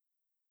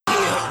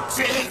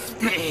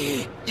Save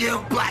me,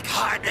 you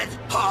black-hearted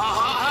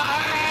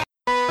whore!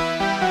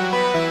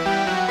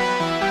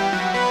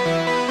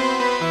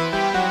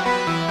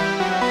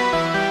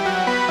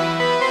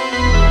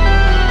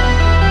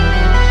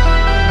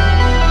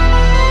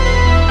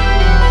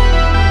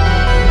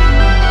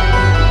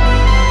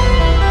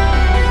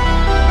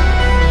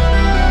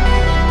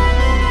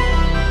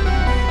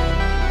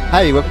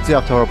 Hey, welcome to the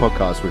After Horror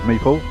Podcast with me,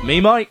 Paul. Me,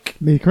 Mike.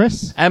 Me,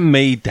 Chris. And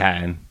me,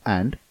 Dan.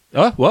 And?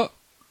 What?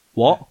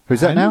 What?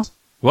 Who's that now?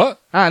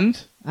 What? And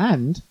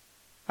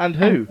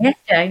who? Yes,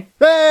 Jay.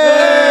 Hey!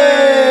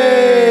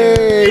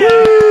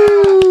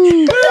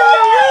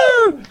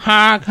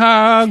 Hug,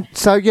 hug.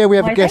 So, yeah, we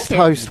have a Why, guest thank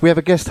you. host. We have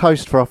a guest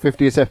host for our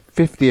 50th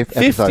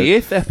episode.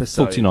 50th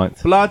episode.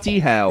 49th. Bloody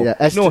hell. Yeah,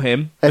 Ignore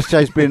him.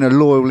 SJ's been a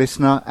loyal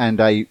listener and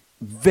a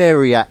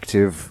very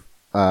active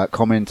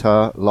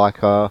commenter,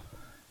 liker,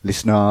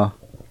 listener,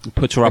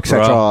 Put her up,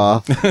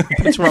 etc. Put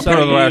her up,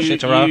 So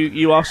shit her up.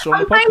 you asked her on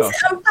I'm, the podcast.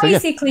 I'm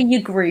basically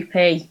your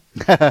groupie,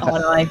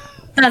 aren't I?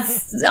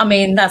 That's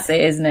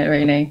it, isn't it,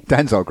 really?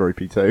 Dan's our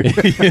groupie too.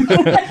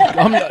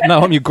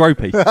 I'm your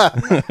gropey.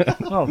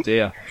 Oh,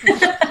 dear.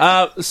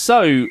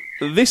 So,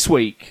 this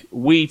week,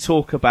 we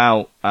talk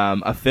about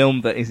a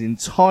film that is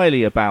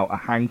entirely about a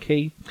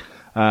hanky.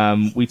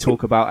 We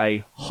talk about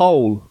a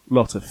whole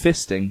lot of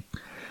fisting.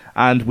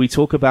 And we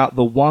talk about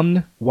the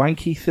one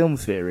wanky film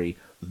theory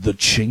that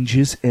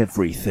changes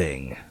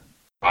everything.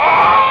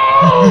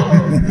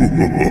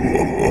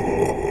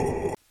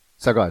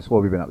 So, guys, what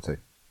have we been up to?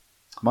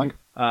 Mike?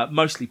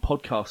 Mostly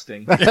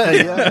podcasting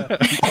Yeah.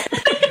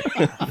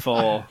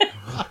 for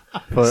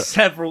For-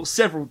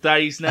 several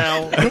days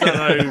now. I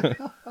don't know.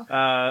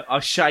 I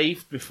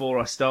shaved before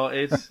I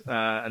started,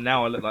 and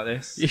now I look like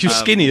this. You're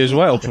skinny as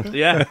well.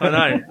 Yeah, I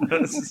know.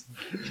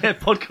 Yeah,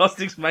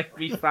 podcasting's made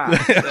me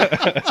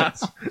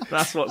fat.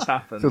 That's what's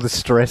happened. All the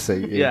stress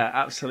eating. Yeah,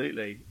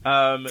 absolutely.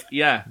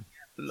 Yeah,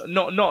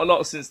 not a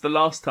lot since the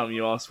last time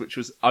you asked, which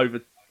was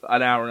over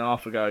an hour and a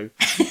half ago.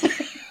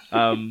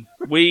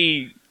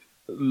 We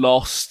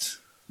lost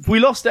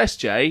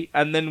SJ,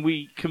 and then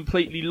we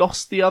completely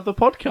lost the other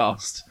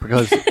podcast.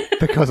 Because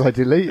I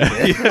deleted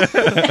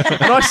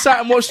it. And I sat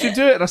and watched you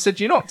do it, and I said,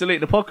 "You're not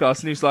deleting the podcast,"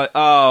 and he was like,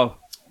 "Oh,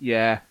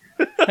 yeah."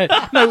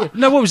 No,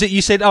 what was it?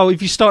 You said,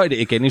 if you started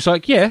it again. He was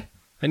like, yeah.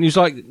 And he was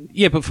like,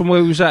 yeah, but from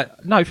where was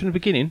that? No, from the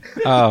beginning.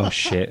 Oh,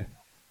 shit.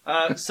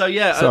 So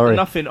yeah, Sorry.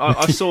 nothing.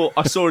 I saw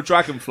a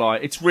dragonfly.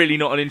 It's really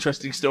not an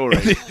interesting story.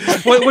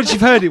 Well, once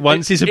you've heard it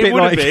once, it's a bit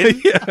would like...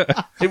 have been.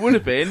 It would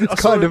have been. I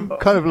It's saw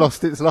kind of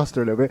lost its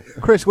luster a little bit.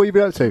 Chris, what have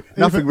you been up to?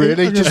 Nothing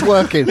really, just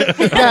working.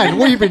 Dan,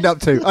 what have you been up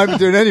to? I haven't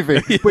been doing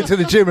anything. Went to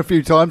the gym a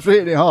few times,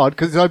 hitting it hard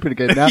because it's open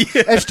again now.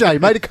 SJ,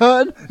 made a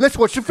curtain. Let's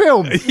watch the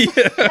film.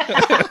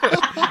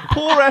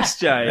 Poor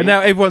SJ. And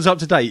now everyone's up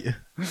to date.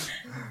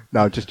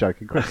 No, just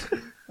joking, Chris.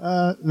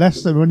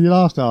 Less than when you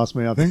last asked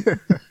me, I think.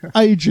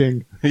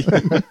 Aging.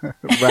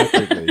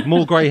 Rapidly.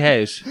 More grey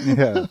hairs.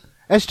 Yeah.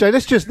 SJ,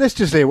 let's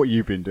just hear what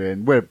you've been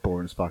doing. We're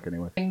boring as fuck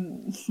anyway.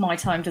 My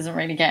time doesn't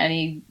really get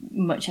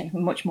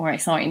much more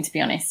exciting, to be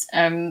honest.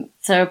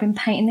 So I've been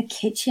painting the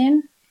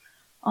kitchen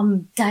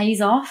on days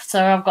off.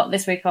 So I've got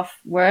this week off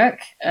work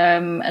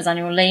as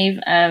annual leave.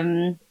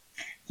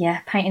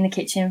 Painting the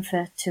kitchen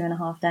for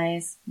 2.5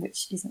 days,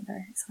 which isn't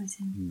very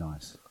exciting.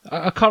 Nice.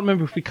 I can't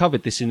remember if we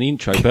covered this in the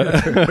intro, but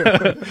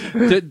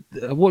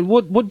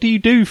what do you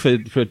do for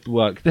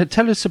work?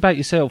 Tell us about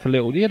yourself a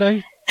little, you know.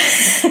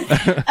 This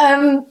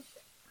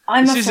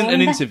isn't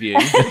an interview.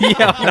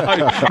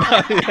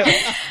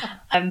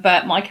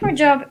 But my current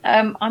job,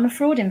 I'm a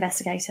fraud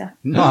investigator.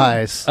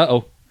 Nice.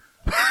 Uh-oh.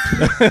 Mike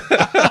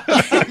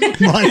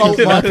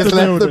has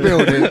left the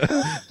building.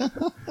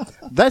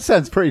 That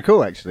sounds pretty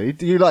cool, actually.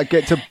 Do you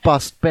get to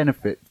bust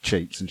benefit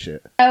cheats and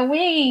shit?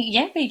 We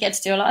get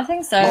to do a lot of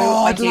things. So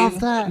I'd do. love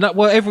that. No,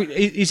 well,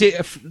 is it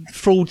a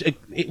fraud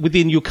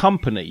within your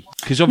company?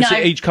 Because obviously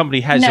No. each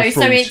company has a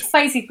fraud. So it's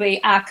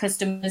basically our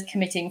customers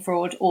committing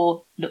fraud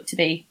or look to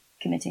be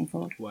committing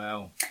fraud.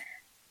 Wow.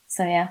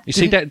 So yeah, You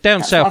see, down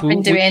that's south, what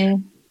I've been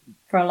doing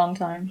for a long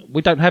time.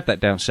 we don't have that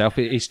down south.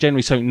 It's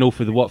generally something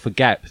north of the Watford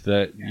Gap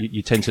that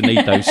you tend to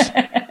need those.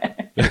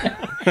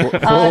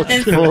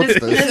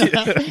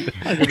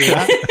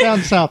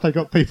 Down south, they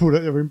got people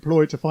that are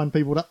employed to find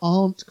people that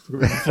aren't.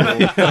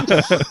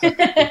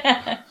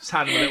 Just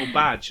hand him a little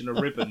badge and a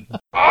ribbon.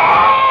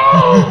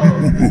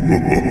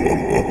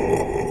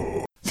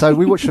 So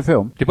we watched the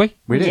film. Did we?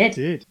 We did.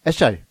 Did.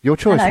 SJ, your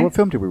choice. Hello. What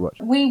film did we watch?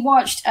 We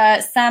watched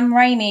Sam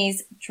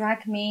Raimi's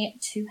Drag Me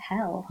to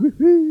Hell.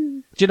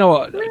 Do you know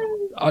what?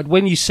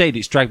 When you said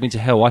it's Dragged Me to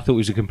Hell, I thought it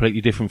was a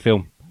completely different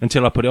film.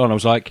 Until I put it on, I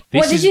was like,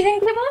 What did you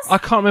think it was? I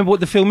can't remember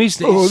what the film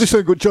is. Oh, this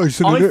ain't got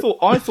Jason in I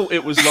it. thought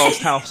it was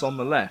Last House on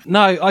the Left.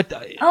 No, Oh,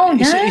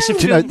 it's a no.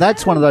 Do you know,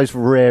 that's one of those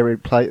rare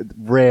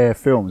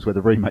films where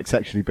the remake's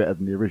actually better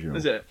than the original.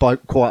 Is it? By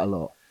quite a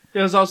lot.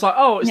 Because I was like,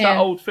 oh, it's that Yeah.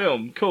 old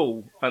film,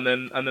 cool. And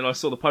then I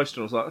saw the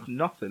poster and I was like,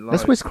 nothing.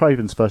 That's Wes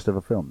Craven's first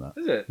ever film, that.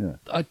 Is it?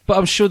 Yeah. but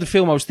I'm sure the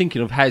film I was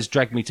thinking of has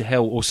Dragged Me to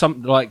Hell or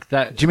something like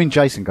that. Do you mean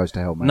Jason Goes to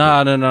Hell, mate?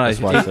 No. That's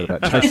what I said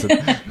about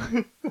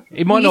Jason. It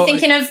Were might you not.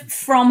 thinking of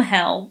From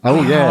Hell?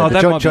 Oh yeah, Oh,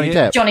 the that might be Johnny it.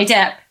 Depp. Johnny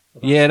Depp.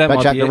 Yeah, that About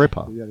might Jack be the it.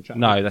 Ripper.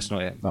 No, that's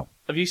not it. No.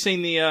 Have you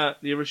seen the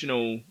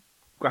original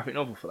graphic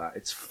novel for that?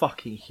 It's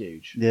fucking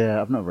huge.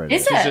 Yeah, I've not read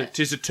Is it. it?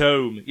 Tis a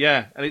tome,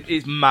 yeah, and it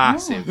is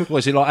massive. What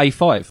is it like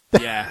A5?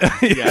 Yeah,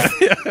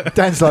 yeah.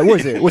 Dan's like, what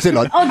is it? Was it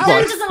like, Oh,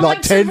 Dan doesn't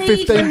like 10, to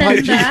read, 15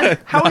 pages?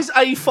 remember? How is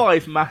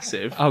A5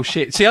 massive? Oh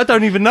shit! See, I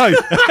don't even know.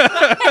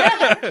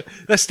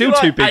 That's still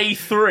too Like big.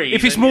 A3.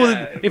 If it's then more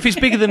yeah. than, if it's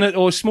bigger than a,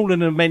 or smaller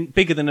than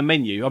bigger than a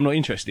menu, I'm not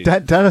interested.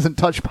 Dan hasn't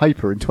touched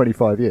paper in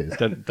 25 years.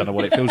 Don't know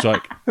what it feels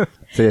like.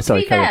 So yeah, To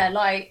sorry, be carry fair, on.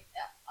 like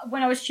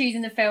when I was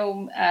choosing the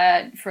film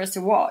for us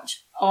to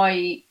watch,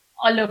 I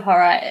love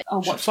horror.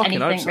 I'll watch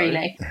fucking hope anything so.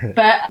 really.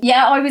 But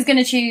yeah, I was going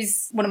to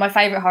choose one of my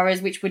favourite horrors,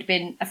 which would have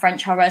been a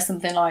French horror,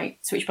 something like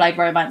Switchblade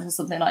Romance or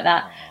something like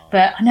that.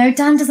 But I know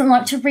Dan doesn't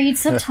like to read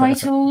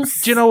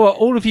subtitles. Do you know what?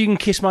 All of you can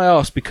kiss my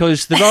ass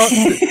because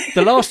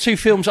the last two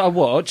films I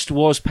watched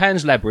was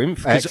Pan's Labyrinth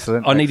because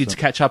Excellent, I needed excellent. to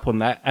catch up on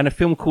that, and a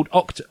film called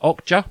Okja,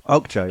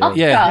 Okja, Oh,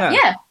 yeah.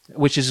 yeah.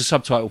 which is a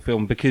subtitle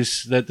film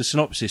because the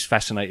synopsis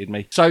fascinated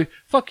me. So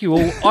fuck you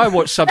all. I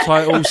watched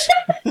subtitles.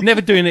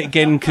 Never doing it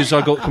again because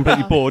I got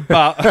completely bored.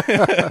 But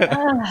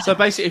So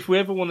basically, if we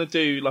ever want to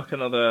do like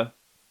another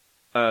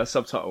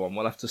subtitle one,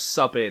 we'll have to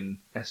sub in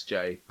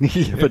SJ.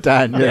 Yeah, for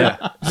Dan,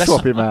 yeah.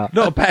 Swap him out.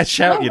 not a bad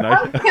shout, you know.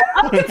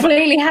 I'm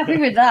completely happy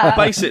with that.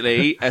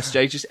 Basically,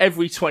 SJ, just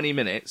every 20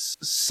 minutes,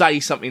 say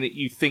something that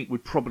you think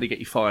would probably get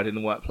you fired in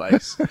the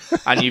workplace,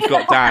 and you've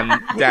got Dan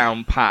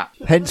down pat.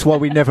 Hence why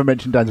we never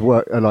mention Dan's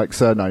work,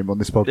 surname on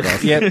this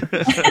podcast. Yeah.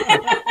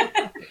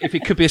 If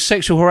it could be a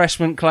sexual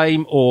harassment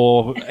claim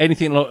or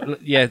anything like,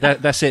 yeah,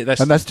 that's it.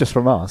 And that's just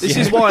from us. This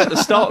is why at the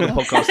start of the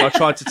podcast I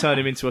tried to turn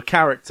him into a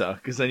character,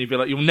 because then you'd be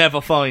like, you'll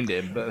never find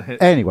him. But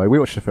Anyway, we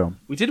watched the film.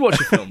 we did watch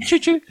a film.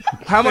 Choo-choo.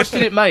 How much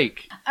did it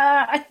make?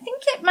 I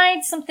think it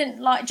made something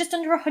like just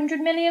under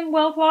 100 million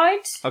worldwide.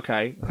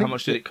 Okay, how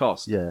much did it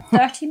cost? Yeah.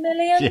 30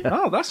 million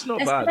Oh, that's not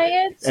bad.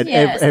 estimated. And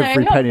Yeah, so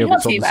every not- penny of not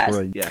it's on too the bad.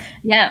 screen. Yeah.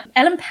 Yeah,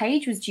 Ellen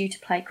Page was due to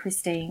play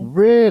Christine.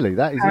 Really?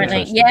 That is Apparently,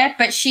 interesting. yeah,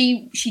 but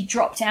she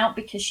dropped out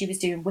because she was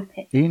doing Whip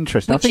It.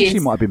 Interesting. I Which think she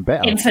is might have been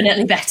better.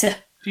 Infinitely better. Do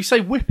you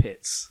say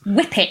whippets?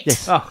 Whip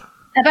It. Oh,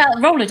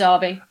 About roller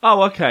derby.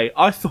 oh, okay.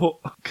 I thought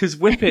because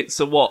whippets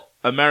are what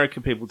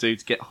American people do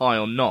to get high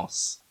on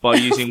nos by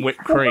using whipped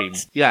cream.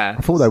 Yeah,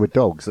 I thought they were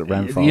dogs that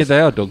ran fast. Yeah, they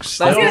are dogs.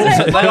 They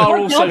are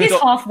also Dog is do-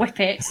 half Whip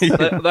It.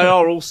 they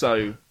are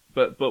also,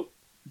 but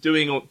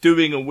doing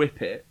a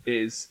whippet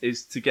is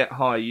to get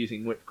high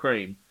using whipped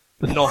cream.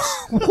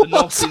 The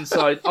nos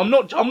inside. I'm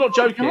not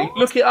joking.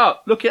 Look it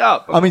up.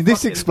 I mean,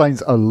 this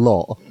explains a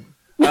lot.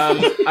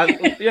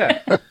 And,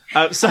 yeah.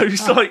 So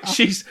it's like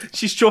she's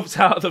dropped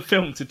out of the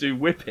film to do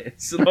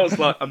whippets, and I was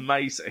like,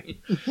 amazing.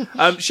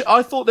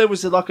 I thought there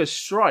was like a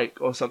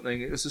strike or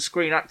something. It was a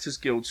Screen Actors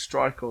Guild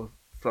strike or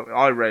something.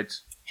 I read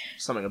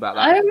something about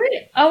that. Oh,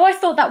 really? Oh, I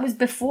thought that was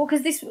before,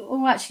 because this...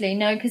 Oh, actually,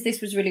 no, because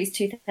this was released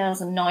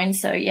 2009,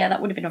 so yeah,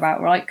 that would have been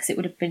about right, because it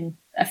would have been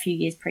a few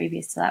years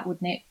previous to that,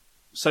 wouldn't it?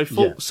 So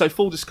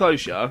full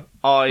disclosure,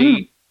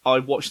 I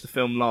watched the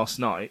film last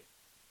night,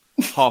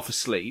 half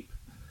asleep,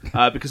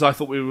 because I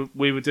thought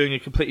we were doing a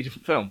completely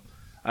different film.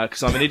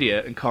 Because I'm an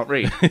idiot and can't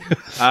read.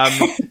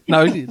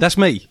 No, that's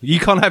me. You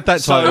can't have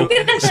that So,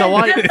 title. so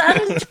I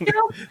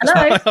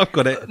Hello? I've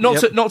got it.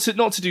 not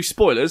Yep. to do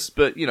spoilers,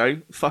 but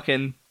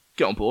fucking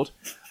get on board.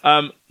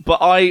 But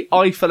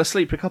I fell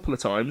asleep a couple of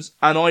times,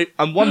 and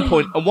at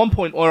one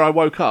point where I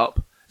woke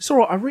up, it's all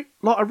right.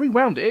 I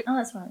rewound it. Oh,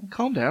 that's fine.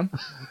 Calm down.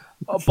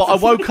 But I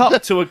woke up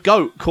to a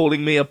goat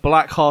calling me a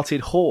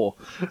black-hearted whore,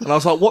 and I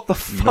was like, "What the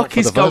fuck for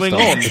is the first going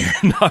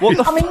time. on? What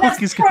the I mean,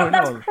 fuck is going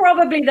that's on?"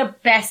 probably the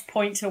best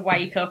point to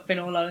wake up, in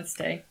all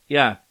honesty.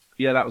 Yeah,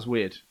 that was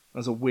weird. That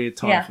was a weird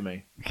time Yeah. for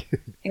me.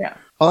 Yeah.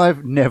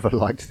 I've never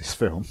liked this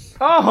film.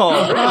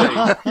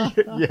 Oh,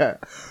 really? Yeah.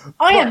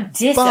 I am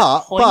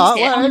disappointed. But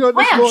hang on,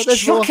 I am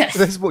there's more. shocked.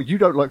 There's more. You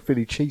don't like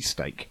Philly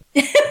cheesesteak.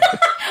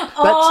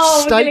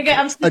 Oh, we're going to steak get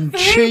onto the and food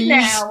cheese.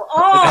 now.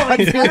 Oh,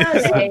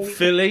 exactly.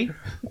 Philly.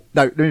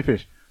 No, let me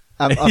finish.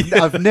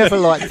 I've never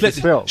liked this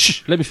film.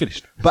 Shh, let me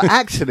finish. But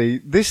actually,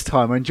 this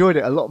time I enjoyed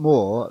it a lot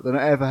more than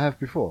I ever have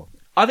before.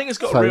 I think it's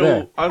got So a real.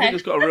 there. I think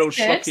it's got a real That's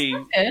good,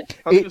 schlocky. that's good.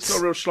 I think it's It's- got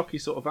a real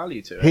schlocky sort of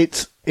value to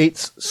it.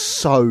 It's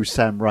so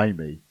Sam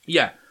Raimi.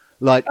 Yeah.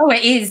 Like Oh,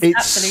 it is, it's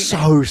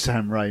absolutely. so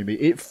Sam Raimi.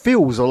 It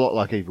feels a lot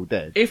like Evil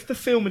Dead. If the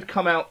film had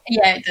come out,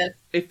 Yeah, it does.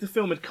 if the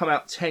film had come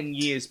out 10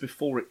 years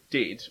before it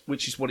did,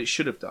 which is what it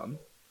should have done.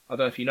 I don't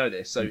know if you know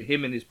this. So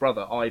him and his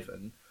brother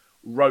Ivan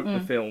wrote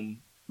the film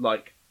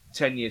like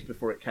 10 years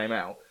before it came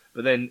out.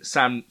 But then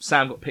Sam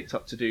got picked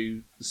up to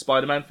do the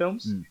Spider-Man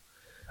films,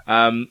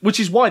 which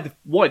is why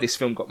this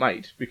film got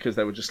made, because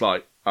they were just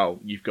like, oh,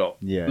 you've got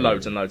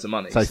loads and loads of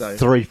money. So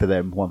 3 for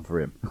them, 1 for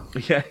him.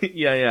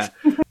 Yeah.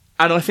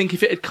 And I think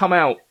if it had come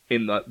out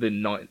in the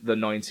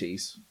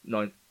 90s,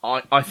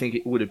 I think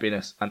it would have been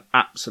an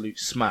absolute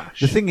smash.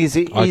 The thing is,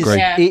 I agree.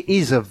 Yeah. it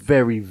is a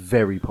very,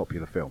 very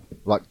popular film.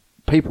 Like,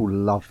 people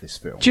love this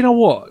film. Do you know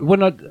what?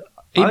 When it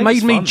think made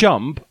it's me fun.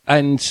 jump,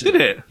 and Did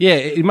it? Yeah,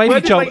 it made Where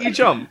me did it jump. make you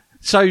jump?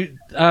 So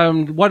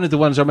one of the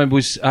ones I remember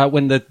was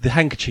when the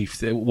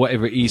handkerchief,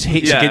 whatever it is,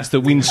 hits Yeah. against the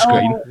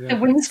windscreen. Oh, the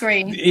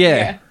windscreen.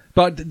 Yeah.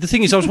 But the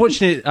thing is, I was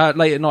watching it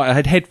late at night. I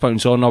had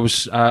headphones on.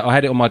 I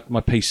had it on my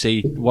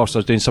PC whilst I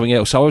was doing something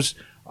else. So I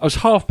was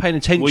half paying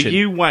attention. Were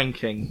you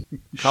wanking?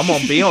 Come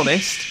on, be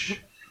honest.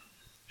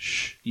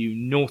 Shh, you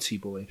naughty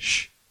boy.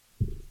 Shh.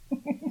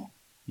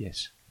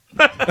 Yes.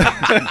 But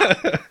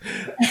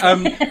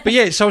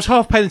yeah, so I was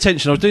half paying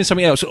attention. I was doing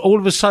something else. All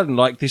of a sudden,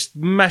 like this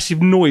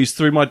massive noise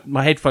through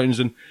my headphones,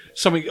 and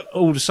something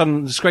all of a sudden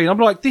on the screen. I'm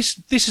like,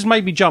 this has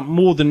made me jump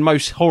more than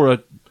most horror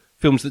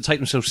films that take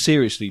themselves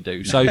seriously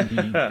do. So,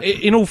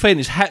 in all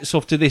fairness, hats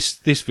off to this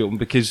film,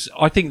 because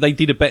I think they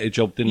did a better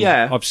job than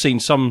I've seen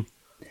some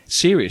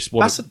serious.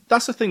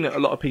 That's the thing that a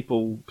lot of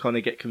people kind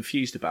of get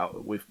confused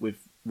about with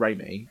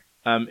Raimi.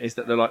 Is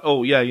that they're like,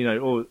 oh yeah,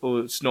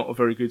 it's not a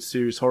very good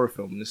serious horror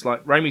film. And it's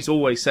like Raimi's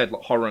always said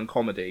like horror and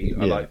comedy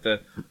are like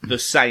the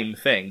same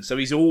thing. So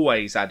he's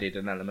always added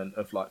an element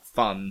of like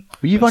fun.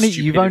 Well, you've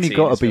only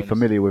got to be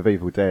familiar with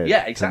Evil Dead.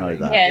 Yeah, exactly. To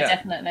know that. Yeah,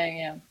 definitely.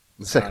 Yeah.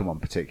 The second one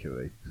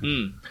particularly.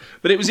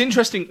 But it was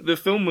interesting. The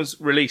film was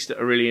released at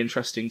a really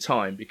interesting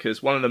time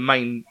because one of the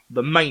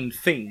main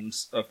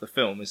themes of the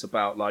film is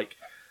about like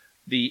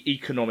the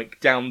economic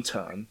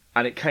downturn,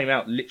 and it came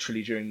out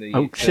literally during the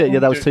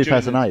that was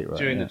 2008, right?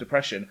 During the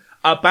Depression,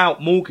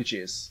 about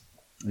mortgages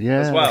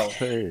as well,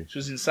 which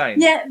was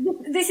insane. Yeah,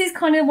 this is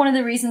kind of one of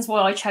the reasons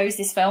why I chose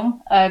this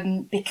film,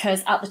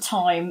 because at the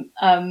time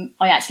I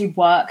actually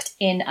worked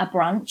in a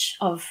branch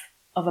of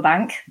a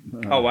bank.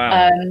 Oh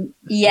wow!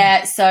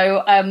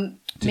 So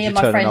me and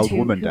my friend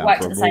who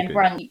worked at the same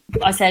branch,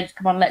 I said,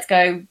 "Come on, let's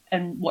go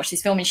and watch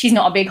this film." And she's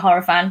not a big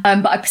horror fan,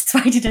 but I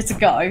persuaded her to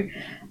go,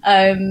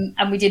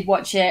 and we did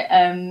watch it,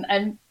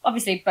 and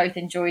obviously both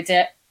enjoyed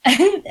it.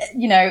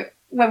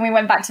 When we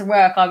went back to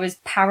work, I was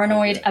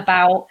paranoid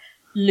about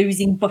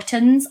losing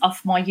buttons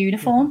off my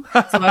uniform,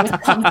 so I was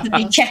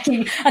constantly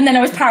checking, and then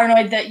I was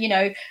paranoid that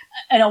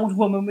an old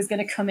woman was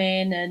going to come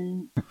in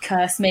and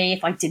curse me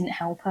if I didn't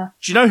help her.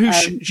 Do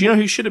you know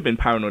who should have been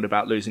paranoid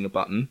about losing a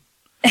button?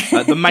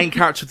 The main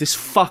character of this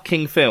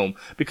fucking film,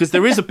 because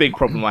there is a big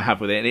problem I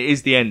have with it, and it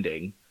is the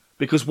ending.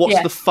 Because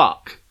what the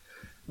fuck?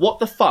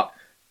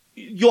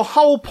 Your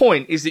whole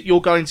point is that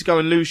you're going to go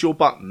and lose your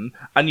button,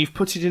 and you've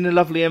put it in a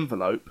lovely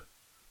envelope.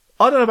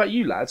 I don't know about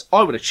you lads,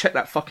 I would have checked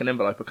that fucking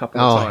envelope a couple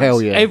of times. Oh,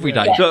 hell yeah. Every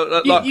day.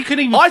 So, You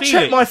couldn't even I feel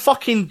checked it. my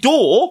fucking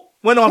door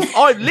when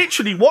I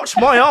literally watched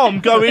my arm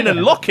go in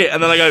and lock it,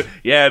 and then I go,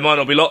 yeah, it might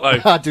not be locked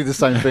though. I do the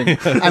same thing,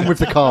 and with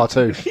the car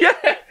too.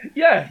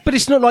 Yeah. But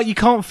it's not like you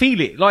can't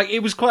feel it. Like, it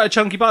was quite a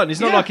chunky button. It's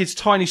not Yeah. like it's a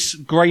tiny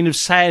grain of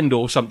sand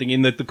or something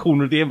in the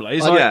corner of the envelope.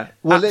 It's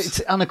Well,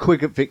 it's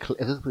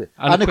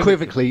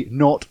unequivocally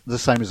not the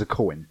same as a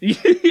coin.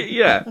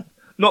 Yeah.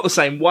 Not the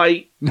same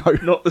weight. No.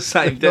 Not the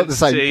same density. Not the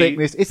same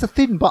thickness. It's a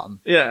thin button.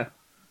 Yeah.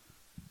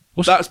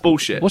 That's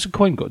bullshit. What's a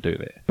coin got to do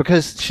with it?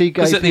 Because she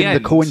gave at the him the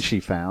end- coin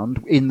she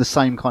found in the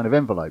same kind of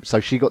envelope,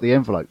 so she got the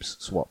envelopes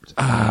swapped.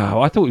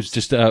 Oh, I thought it was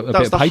just a bit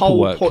of the whole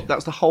paperwork. point.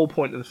 That's the whole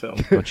point of the film.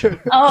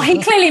 Oh,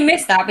 he clearly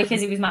missed that because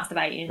he was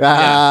masturbating.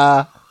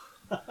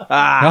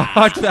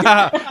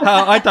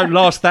 I don't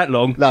last that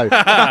long. No.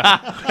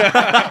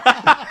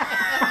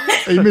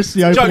 He missed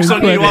the opening Joke's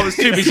on you. credit. I was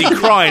too busy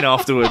crying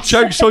afterwards.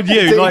 Joke's on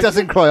you. He Like,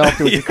 doesn't cry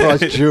afterwards, he cries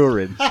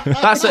during.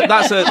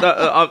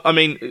 I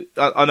mean,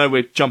 I know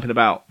we're jumping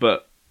about,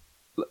 but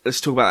let's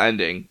talk about the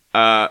ending.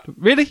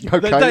 really?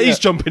 Okay, that is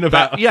jumping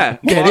about. Yeah,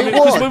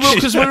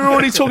 because we were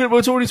already talking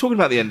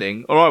about the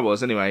ending, or I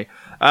was anyway.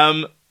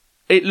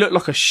 It looked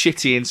like a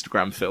shitty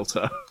Instagram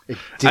filter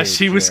as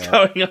she was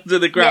going under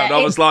the ground. Yeah,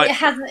 I was like, it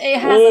hasn't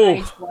 "Oh."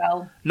 aged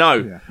well. no,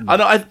 Yeah.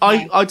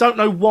 I don't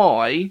know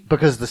why.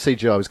 Because the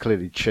CGI was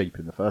clearly cheap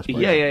in the first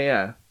place.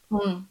 Yeah.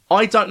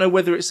 I don't know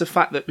whether it's the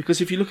fact that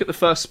because if you look at the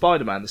first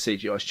Spider-Man, the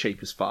CGI is cheap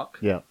as fuck.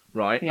 Yeah.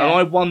 Right, Yeah. and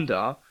I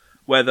wonder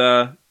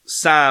whether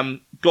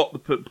Sam got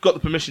the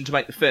permission to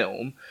make the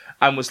film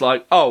and was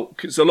like, oh,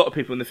 because a lot of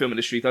people in the film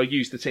industry, they'll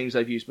use the teams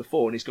they've used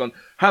before, and he's gone,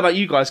 how about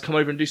you guys come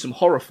over and do some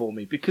horror for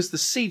me? Because the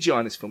CGI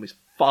in this film is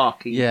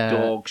fucking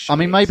dog shit. I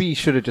mean, maybe he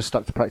should have just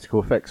stuck to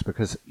practical effects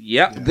because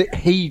Yep.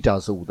 he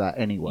does all that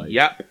anyway.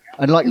 Yep.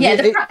 And like, Yeah,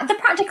 the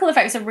practical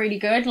effects are really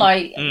good.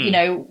 Like,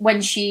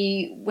 when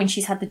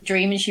she's had the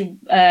dream and she,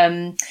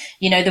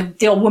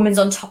 the old woman's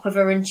on top of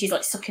her and she's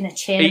like sucking her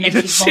chin and Eating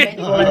then her she's chin.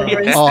 vomiting all over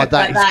and Oh, stuff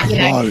that like is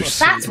that. gross.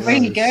 That's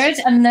really good.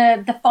 And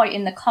the fight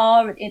in the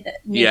car near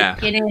Yeah.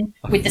 the beginning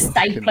with the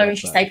stapler love and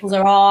she that. staples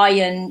her eye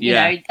and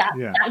Yeah.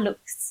 that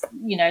looks,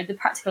 the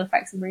practical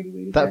effects are really,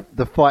 really good.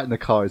 the fight in the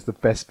car is the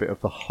best bit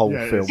of the whole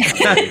Yeah, film.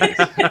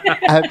 it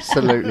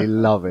Absolutely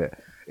love it.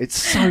 It's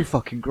so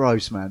fucking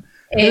gross, man.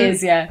 It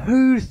is, yeah.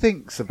 Who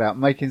thinks about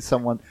making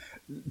someone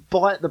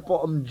bite the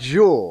bottom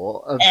jaw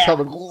of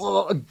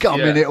someone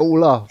gumming it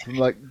all up? I'm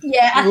like,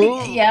 Yeah,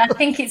 I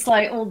think it's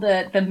like all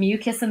the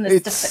mucus and the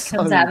It's stuff that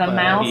comes so out of her bad.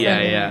 mouth.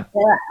 Yeah.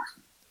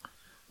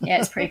 Yeah,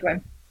 it's pretty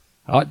grim.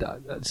 I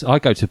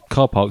go to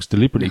car parks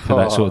deliberately for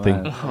that sort of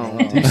thing.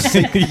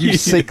 you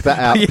seek that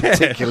out, Yeah.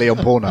 particularly on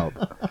Pornhub.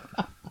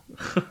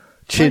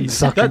 chin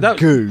sucking That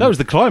goo. was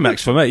the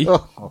climax for me.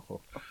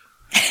 Oh,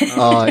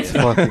 it's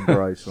fucking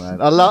gross,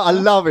 man. I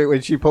love it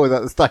when she pulls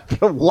out the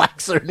stapler and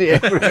whacks her in the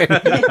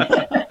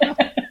head.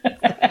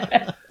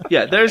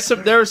 Yeah, there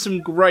are some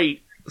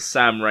great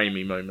Sam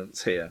Raimi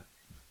moments here.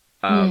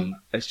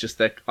 It's just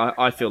that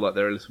I feel like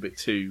they're a little bit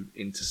too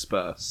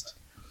interspersed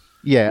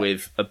Yeah,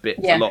 with a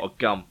Yeah. lot of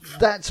gumph.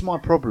 that's my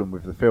problem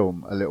with the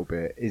film a little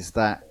bit, is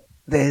that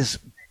there's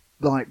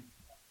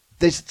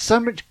so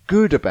much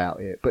good about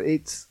it, but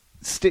it's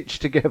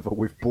stitched together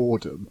with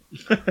boredom.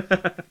 Do you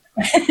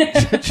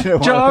know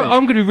what I mean?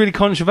 I'm going to be really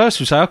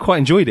controversial, so I quite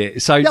enjoyed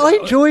it. So Yeah, I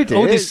enjoyed it.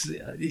 all this,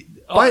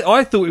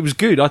 I thought it was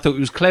good. I thought it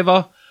was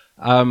clever.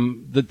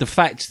 The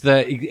fact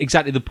that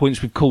exactly the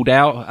points we've called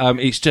out,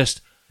 it's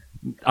just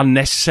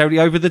unnecessarily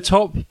over the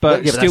top,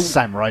 but Yeah, still, that's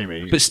Sam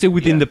Raimi. but still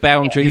within the You've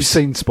boundaries.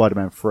 seen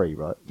Spider-Man 3,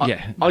 right?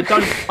 Yeah,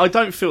 I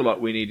don't feel like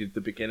we needed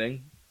the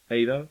beginning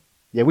either.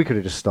 Yeah, we could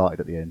have just started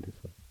at the end.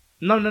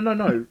 No.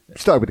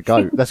 Started with the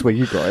goat. That's where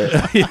you got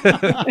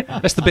it.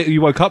 that's the bit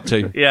you woke up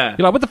to. Yeah.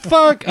 You're like, what the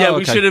fuck? Yeah, Oh,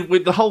 we okay. should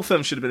have. The whole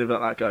film should have been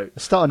about that goat.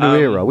 Start a new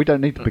era. We don't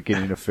need the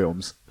beginning of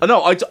films.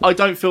 No, I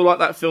don't feel like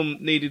that film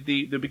needed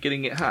the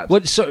beginning it had.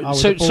 What, so, with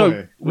so, the boy. so,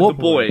 With what?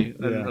 the boy Yeah.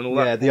 and all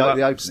Yeah, that, the all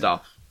that opening.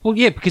 stuff. Well,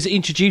 yeah, because it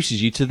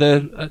introduces you to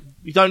the.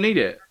 You don't need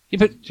it. Yeah,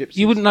 but Gypsies.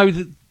 you wouldn't know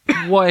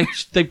why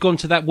they've gone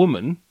to that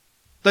woman.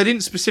 They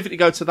didn't specifically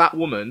go to that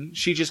woman.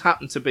 She just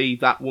happened to be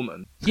that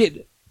woman. Yeah,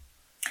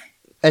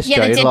 SJ, Yeah,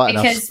 they did, enlighten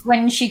us. because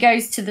when she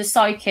goes to the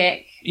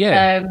psychic,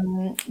 Yeah.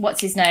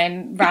 what's his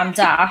name,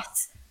 Ramdat,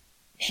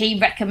 he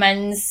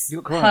recommends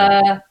You got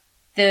corona.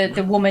 her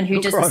the woman who You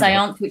got does the corona.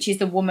 seance, which is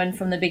the woman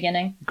from the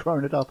beginning.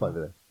 Crowing it up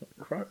over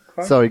there.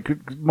 Sorry,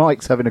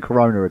 Mike's having a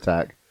corona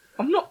attack.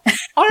 I'm not.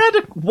 I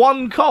had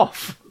one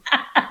cough.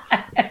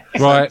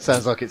 right.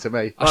 Sounds like it to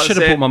me. I should have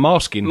That's put my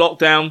mask in.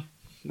 Lockdown.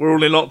 We're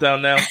all in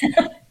lockdown now.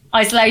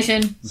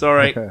 Isolation.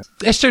 Sorry.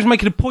 SJ's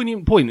making a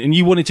poignant point, and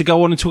you wanted to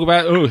go on and talk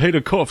about, head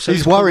of cough. So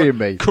He's it's worrying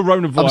me.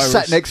 Coronavirus. I'm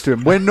sat next to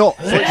him. We're not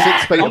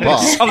 6 feet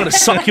apart. I'm going to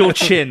suck your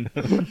chin.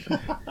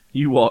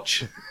 You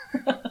watch.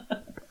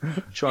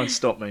 Try and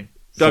stop me.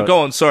 Go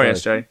on. Sorry,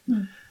 SJ.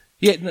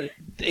 Yeah, no,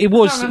 it I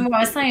was. can't remember what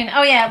I was saying.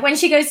 Oh yeah, when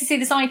she goes to see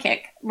the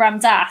psychic,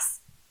 Ramdas,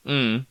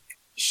 Mm.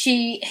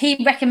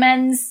 he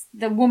recommends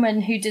the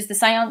woman who does the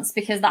seance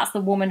because that's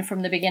the woman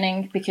from the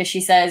beginning, because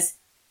she says,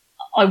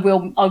 I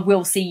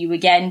will see you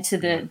again, to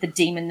the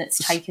demon that's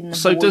taken the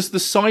So boy. does the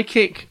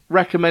psychic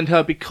recommend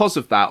her because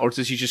of that, or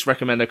does he just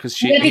recommend her because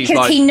Yeah, he's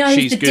because like, he knows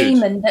she's the good?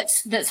 demon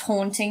that's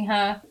haunting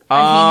her, and he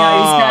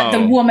knows that the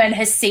Oh. woman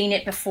has seen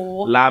it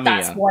before. Lamia.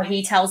 That's why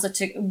he tells her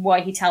to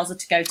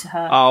go to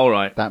her. Oh, all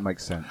right. That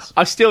makes sense.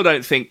 I still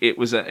don't think it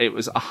was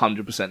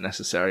 100%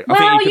 necessary. I well,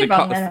 think you you're could have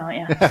wrong cut then, aren't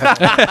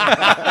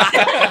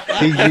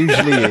you? He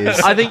usually is.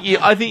 I think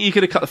you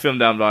could have cut the film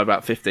down by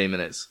about 15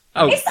 minutes.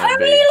 Oh, It's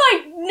only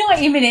like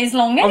 90 minutes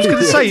long. I was going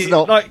to say, it's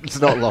not, like, it's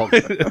not long.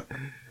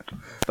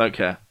 Don't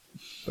care.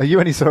 You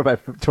only saw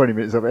about 20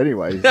 minutes of it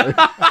anyway. so-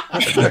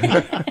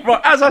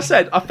 Right, as I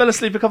said, I fell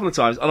asleep a couple of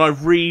times and I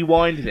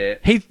rewinded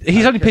it.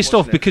 he's only pissed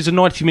off watching it. because a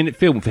 90-minute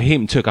film for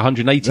him took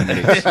 180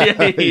 minutes.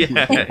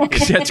 yeah.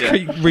 Because he had to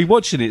keep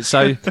rewatching it.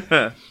 So,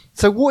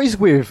 So what is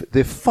with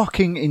the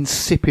fucking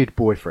insipid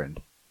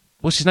boyfriend?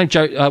 what's his name?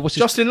 What's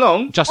his Justin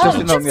Long. Justin? Oh,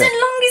 Justin Justin Long,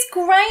 Long yeah. is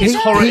great. His though.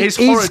 horror- He his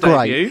horror is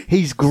great. debut.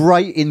 He's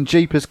great in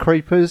Jeepers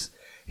Creepers.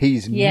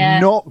 He's Yeah.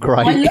 not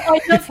great. I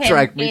love him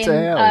Drag me to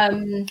hell.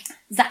 in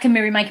Zack and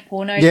Miri Make a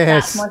Porno.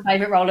 Yes. That's my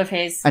favourite role of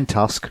his. And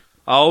Tusk.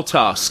 Oh,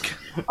 Tusk.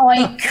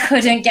 I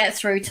couldn't get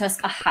through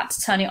Tusk. I had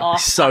to turn it off.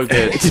 So after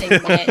good. 15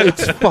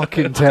 minutes. It's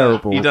fucking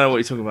terrible. You don't know what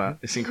you're talking about.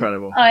 It's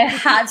incredible. I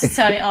had to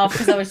turn it off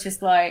because I was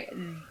just like, So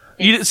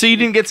you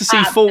didn't get to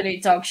see full.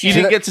 absolute dog shit. You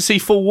didn't get to see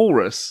full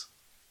Walrus.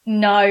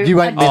 No.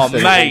 You ain't I missed Oh,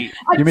 it. mate.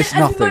 You missed as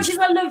nothing. much as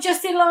I love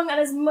Justin Long and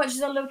as much as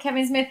I love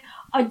Kevin Smith,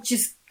 I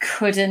just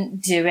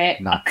couldn't do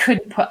it. No.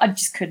 I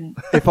just couldn't.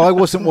 If I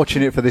wasn't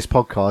watching it for this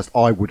podcast,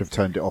 I would have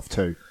turned it off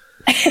too.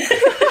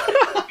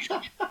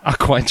 I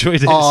quite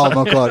enjoyed it. Oh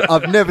my god,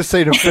 I've never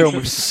seen a film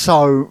with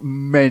so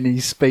many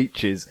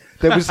speeches.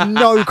 There was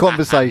no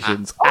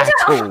conversations at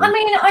all. I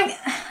mean,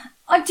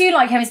 I do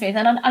like Kevin Smith,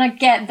 and I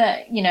get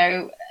that, you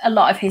know, a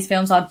lot of his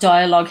films are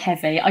dialogue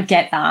heavy. I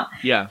get that.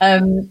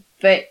 Yeah.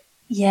 But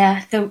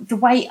yeah, the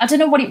way, I don't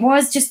know what it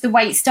was, just the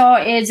way it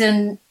started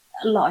and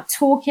a lot of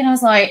talking. I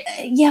was like,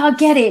 yeah, I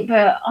get it,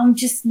 but I'm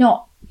just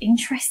not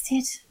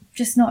interested.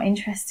 Just not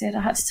interested.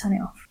 I had to turn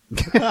it off.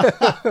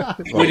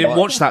 We didn't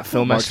watch that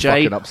film, Mike's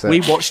fucking SJ. upset.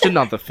 We watched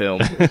another film.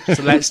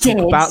 So let's talk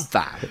Did. about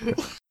that.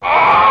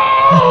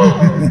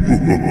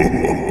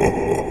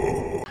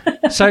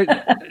 So,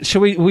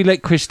 shall we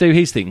let Chris do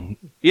his thing?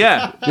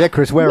 Yeah. Yeah,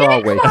 Chris, where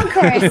are we? Come on,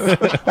 Chris.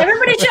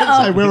 Everybody shut So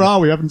up. where are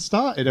we? Haven't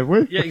started, have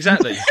we? Yeah,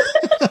 exactly.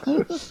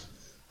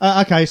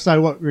 Okay,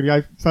 so what really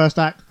go? First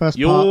act, first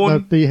Yawn.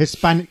 part, the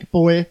Hispanic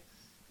boy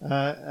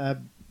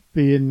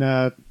being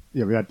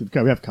we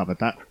have covered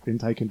that, been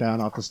taken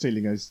down after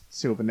stealing a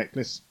silver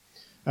necklace,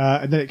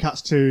 and then it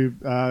cuts to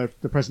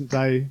the present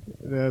day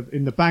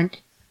in the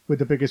bank, with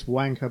the biggest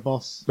wanker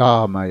boss.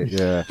 Oh, mate,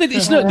 yeah.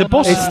 It's not the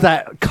boss.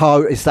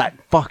 It's that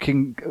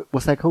fucking,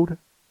 what's that called?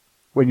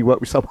 When you work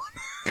with someone?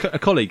 A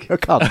colleague. A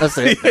cunt, that's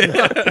it.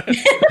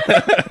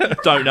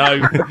 Don't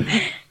know.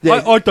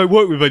 Yeah. I don't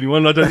work with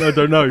anyone. I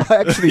don't know. I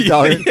actually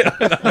don't.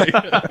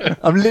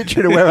 I'm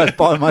literally aware I was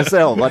by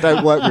myself. I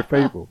don't work with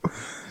people.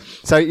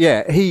 So,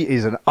 yeah, he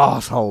is an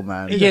arsehole,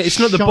 man. Yeah, it's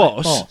not the Shite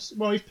boss.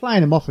 Well, he's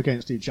playing them off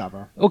against each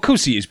other. Well, of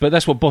course he is, but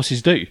that's what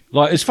bosses do.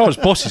 Like, as far as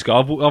bosses go,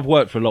 I've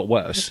worked for a lot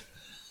worse.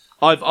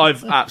 I've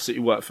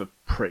absolutely worked for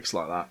pricks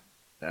like that.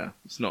 Yeah,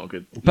 it's not a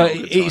good. But not a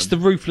good it's time.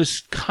 the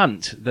ruthless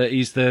cunt that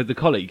is the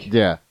colleague.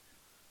 Yeah.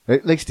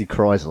 At least he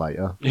cries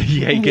later.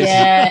 Yeah, he gets.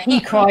 Yeah, he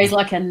cries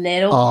like a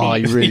little Oh,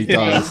 he bitch. really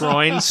does.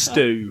 crying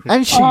stew.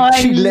 And she I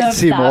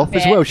lets love him that off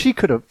as bit. well. She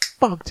could have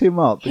fucked him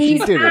up, but she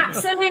He's didn't.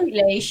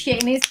 absolutely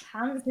shitting his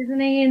pants, isn't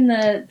he, in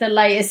the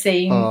later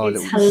scene? Oh,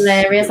 it's little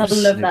hilarious. I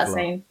little love that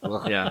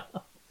sniffler. scene. Yeah.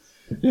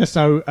 Yeah,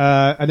 so,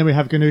 and then we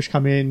have Ganush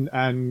come in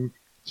and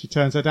she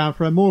turns her down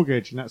for a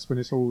mortgage, and that's when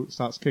it all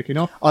starts kicking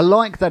off. I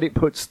like that it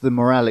puts the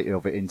morality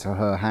of it into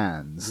her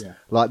hands. Yeah.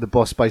 Like the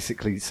boss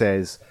basically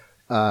says,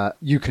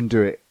 you can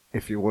do it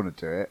if you want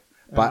to do it.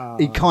 But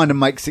he kind of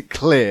makes it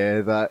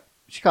clear that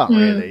she can't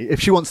really. If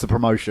she wants the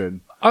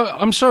promotion.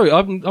 I'm sorry,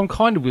 I'm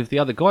kind of with the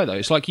other guy though.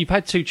 It's like you've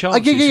had two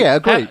chances. yeah,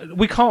 agreed.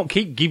 We can't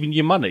keep giving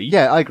you money.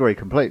 Yeah, I agree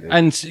completely.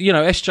 And you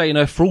know, SJ in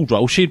her fraud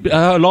role,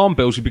 her alarm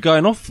bells would be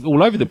going off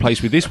all over the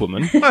place with this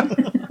woman.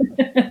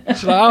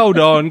 It's like, hold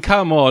on,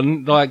 come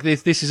on, like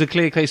this is a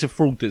clear case of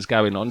fraud that's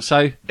going on.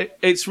 So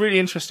It's really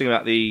interesting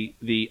about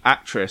the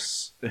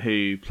actress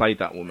who played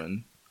that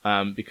woman,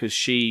 because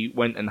she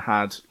went and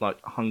had like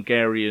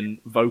Hungarian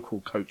vocal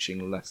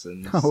coaching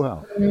lessons. Oh,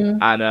 well.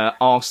 And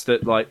asked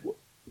that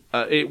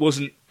it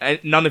wasn't,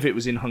 none of it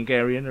was in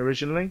Hungarian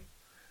originally,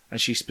 and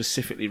she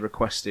specifically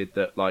requested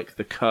that like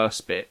the curse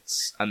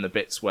bits and the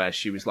bits where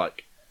she was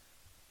like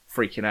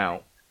freaking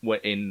out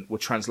were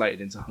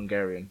translated into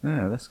Hungarian.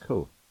 Yeah, that's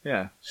cool.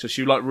 Yeah, so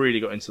she like really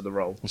got into the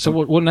role. So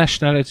what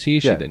nationality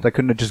is she Yeah, then? they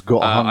couldn't have just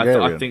got a I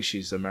Hungarian. think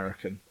she's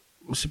American.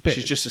 It's a bit.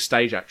 She's just a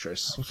stage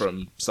actress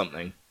from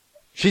something.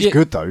 She's Yeah.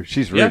 good, though.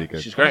 She's really Yeah,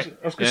 good. she's great.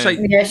 I was going to say,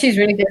 Yeah, she's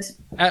really good.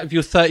 out of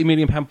your £30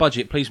 million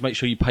budget, please make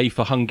sure you pay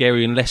for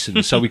Hungarian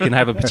lessons so we can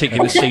have a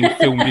particular scene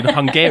filmed in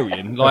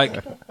Hungarian.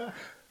 Like,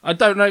 I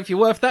don't know if you're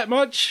worth that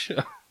much.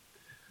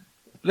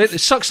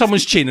 Suck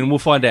someone's chin and we'll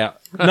find out.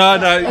 No.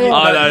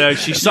 No.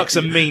 She sucks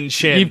a mean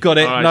chin. You've got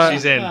it. All right, No,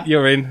 she's in.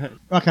 You're in.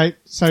 Okay,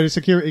 so the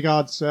security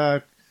guards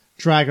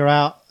drag her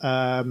out,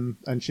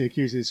 and she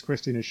accuses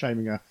Christine of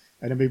shaming her.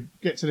 And then we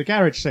get to the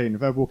garage scene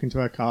of her walking to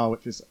her car,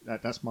 which is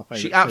that's my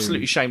favourite. She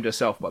absolutely shamed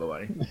herself, by the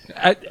way.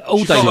 All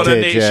She day got, long. on her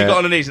did, knees, yeah. she got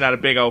on her knees and had a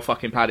big old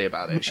fucking paddy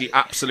about it. She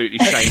absolutely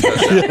shamed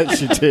herself. Yeah,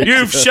 she did.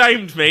 You've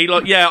shamed me.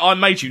 Like, yeah, I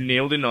made you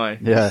kneel, didn't I?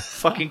 Yeah.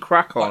 Fucking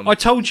crack on. I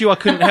told you I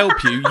couldn't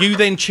help you. You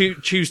then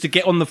choose to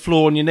get on the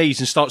floor on your knees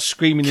and start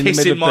screaming in the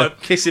middle of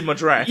the... Kissing my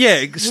dress.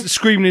 Yeah,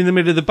 screaming in the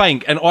middle of the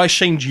bank, and I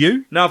shamed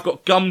you. Now I've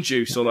got gum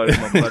juice all over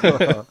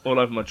my all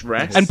over my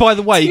dress. And by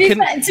the way,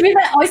 To be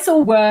fair, I saw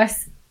worse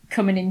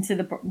coming into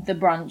the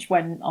branch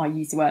when I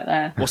used to work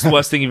there. what's the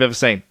worst thing you've ever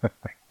seen?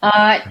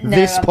 No,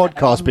 This I'm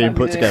podcast being not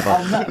put gonna- together.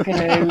 I'm not going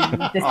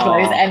to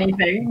disclose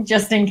anything,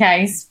 just in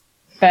case.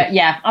 But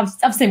yeah,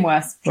 I've seen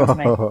worse. Trust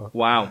me.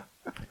 Wow.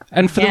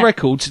 and for the Yeah.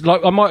 record,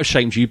 like I might have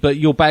shamed you, but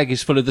your bag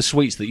is full of the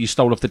sweets that you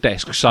stole off the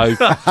desk. So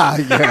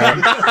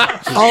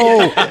Yeah.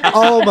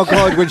 Oh my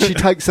God! When she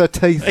takes her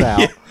teeth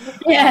out.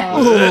 Yeah.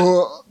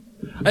 Oh,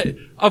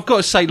 I've got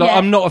to say, like, Yeah.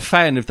 I'm not a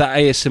fan of that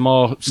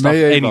ASMR stuff Me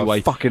either.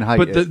 anyway. Fucking hate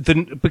but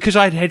it. Because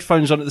I had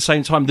headphones on at the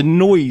same time, the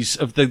noise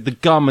of the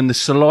gum and the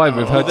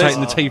saliva of her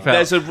taking the teeth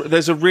out.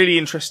 There's a really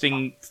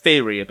interesting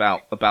theory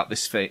about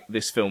this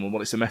film and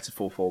what it's a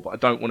metaphor for, but I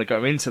don't want to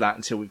go into that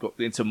until we've got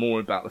into more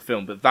about the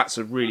film. But that's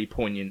a really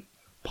poignant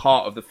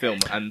part of the film,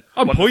 and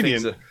I'm one of the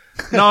poignant. things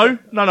no.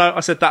 I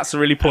said that's a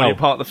really poignant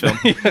part of the film.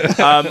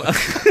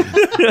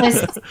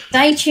 So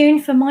stay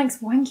tuned for Mike's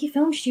wanky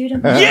film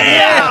student.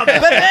 Yeah,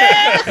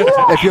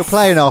 if you're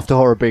playing after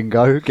horror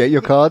bingo, get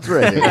your cards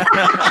ready.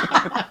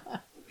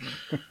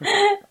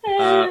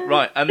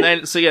 right, and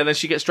then then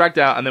she gets dragged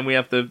out, and then we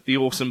have the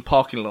awesome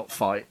parking lot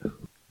fight.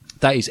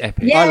 That is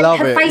epic. Yeah, I love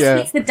her it, face yeah.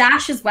 meets the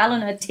dash as well,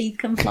 and her teeth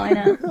come flying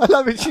out. I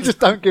love it. She just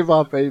don't give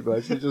up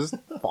either. She's just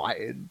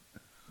fighting.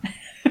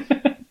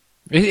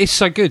 It's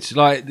so good.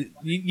 Like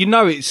you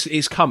know,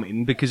 it's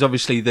coming because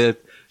obviously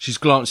she's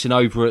glancing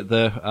over at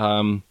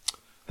the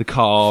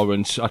car,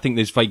 and I think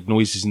there's vague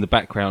noises in the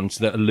background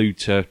that allude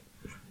to it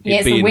Yeah,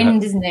 it's the being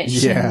wind, isn't it?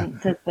 Yeah.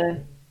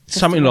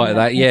 something like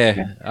that.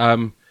 Yeah.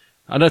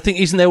 And I think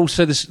isn't there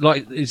also this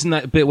isn't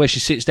that a bit where she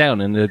sits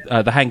down and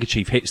the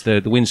handkerchief hits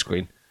the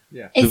windscreen?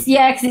 It's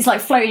because it's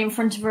like floating in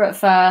front of her at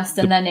first,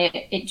 and then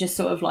it just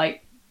sort of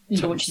like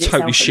launches itself.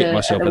 Totally shit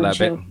myself at that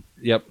bit. windshield.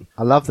 Yep.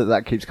 I love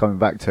that keeps coming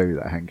back to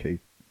that hanky.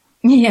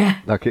 Yeah,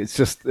 Like it's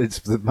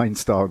the main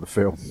star of the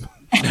film.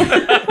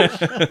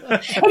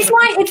 it's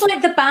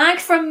like the bag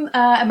from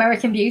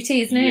American Beauty,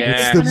 isn't it? Yeah.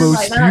 It's It's the kind of most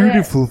like that, yeah.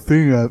 beautiful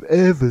thing I've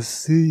ever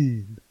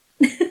seen.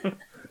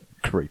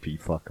 Creepy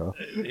fucker.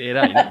 It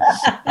ain't.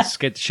 It's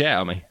scared the shit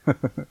out of me.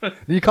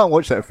 You can't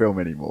watch that film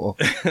anymore.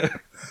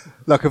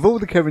 Like, of all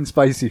the Kevin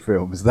Spacey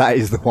films, that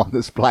is the one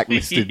that's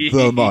blacklisted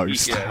the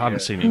most. Yeah. I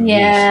haven't seen it in years.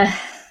 Yeah,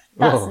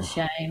 that's Oh. a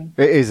shame.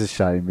 It is a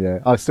shame, yeah.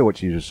 I still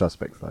watch Usual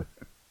Suspects, though.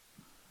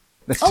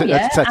 That's, Oh,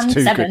 yeah, that's and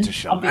too Seven, good to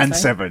shun. obviously. And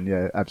Seven,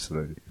 yeah,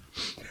 absolutely.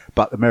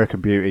 But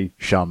American Beauty,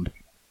 shunned.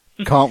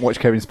 Can't watch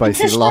Kevin It's a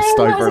Spacey shame, lust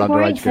that over was an a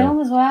great underage film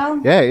girl. as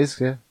well. Yeah, it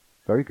is, yeah.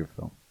 Very good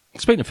film.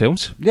 Speaking of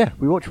films, Yeah,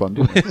 we watched one,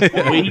 didn't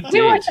we? We You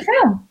did. watched the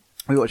film?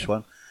 We watched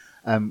one.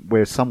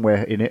 We're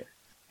somewhere in it.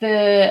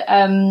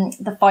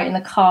 The fight in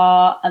the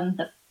car and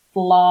the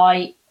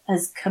fly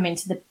has come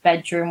into the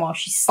bedroom while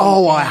she's sleeping.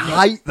 Oh, I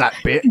hate that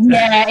bit.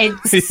 Yeah,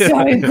 it's so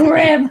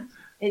grim.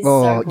 It's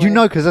Oh, so you grim.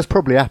 know, because that's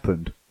probably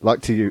happened.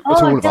 Like to you, Oh,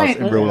 to I all of us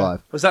don't, in real yeah.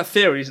 life. Was that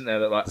theory, isn't there,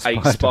 that like 8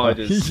 Spider.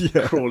 spiders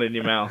Yeah. crawl in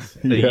your mouth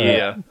a Yeah.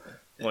 year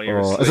while you're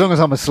Oh, asleep? as long as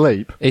I'm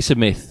asleep. it's a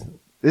myth.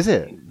 Is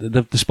it?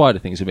 The spider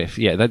thing's a myth.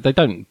 Yeah, they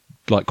don't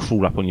like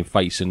crawl up on your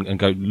face and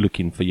go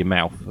looking for your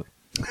mouth.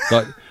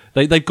 Like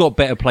they've got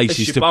better It's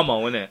places your to.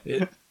 bumhole, isn't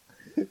it?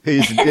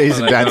 He's in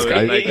Dan's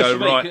They case. go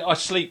right. I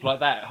sleep like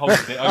that, holding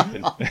it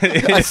open.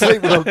 I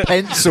sleep with a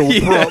pencil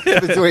prop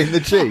between the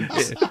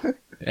cheeks.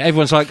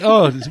 Everyone's like,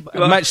 "Oh,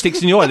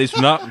 matchsticks in your eyelids."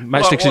 No,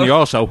 matchsticks in your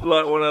arsehole.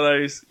 Like one of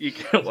those, you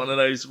get one of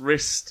those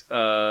wrist,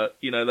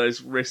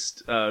 those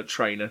wrist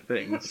trainer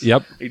things.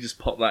 Yep. You just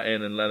pop that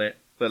in and let it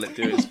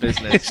do its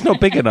business. It's not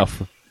big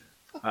enough.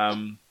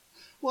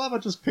 Why have I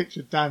just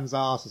pictured Dan's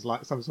arse as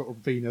like some sort of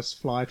Venus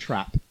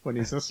flytrap when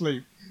he's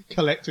asleep,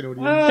 collecting all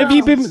the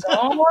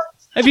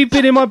Have you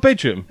been in my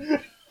bedroom? Do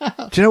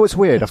you know what's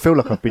weird? I feel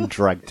like I've been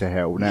dragged to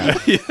hell now.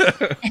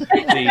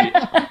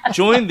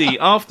 Join the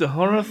After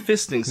Horror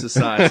Fisting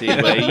Society,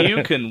 where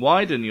you can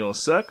widen your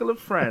circle of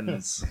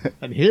friends.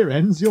 And here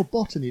ends your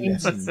botany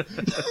lesson.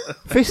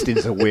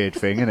 Fisting's a weird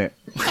thing, isn't it?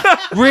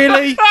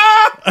 Really?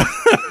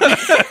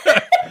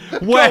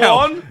 Go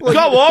on.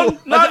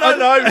 No.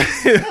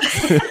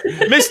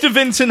 Mr.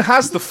 Vinton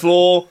has the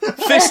floor.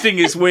 Fisting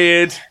is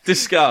weird.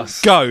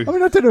 Discuss. Go. I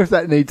mean, I don't know if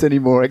that needs any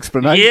more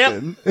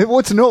explanation.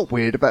 What's not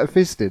weird about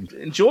fisting?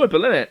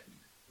 Enjoyable, isn't it?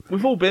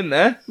 We've all been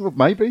there, Well,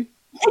 maybe.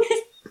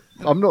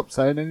 I'm not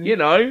saying anything. you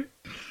know.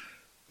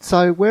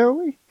 So, where are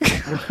we?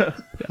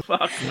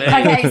 Fuck me.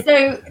 Okay,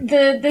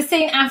 so the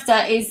scene after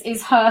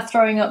is her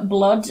throwing up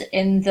blood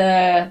in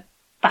the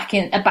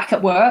back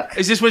at work.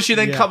 Is this when she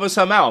then Yeah. covers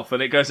her mouth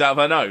and it goes out of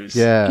her nose?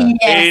 Yeah.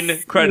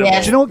 Yes, Incredible.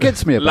 yes. Do you know what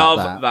gets me about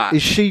Love that.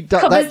 Is she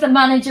Covers the that,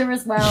 manager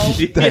as well.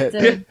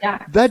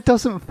 that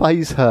doesn't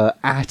faze her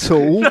at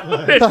all.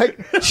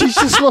 Like, she's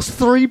just lost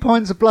 3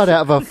 pints of blood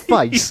out of her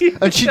face,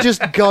 and she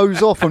just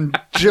goes off and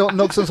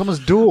knocks on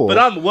someone's door. But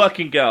I'm a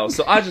working girl,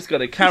 so I just got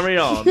to carry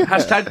on.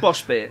 Hashtag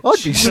Bosch bitch.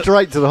 I'd be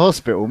straight to the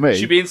hospital, me.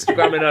 She'd be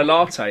Instagramming her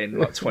latte in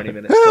like 20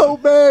 minutes.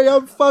 Help me!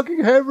 I'm fucking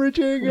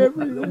hemorrhaging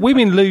everywhere.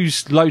 Women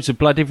lose loads of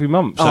blood every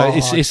month, so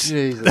it's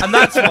Jesus. And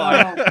that's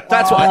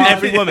why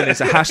every woman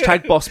is a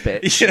hashtag boss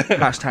bitch.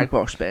 Hashtag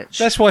boss bitch.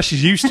 that's why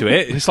she's used to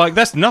it. It's like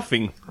that's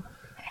nothing.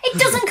 It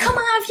doesn't come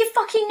out of your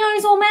fucking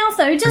nose or mouth,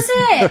 though, does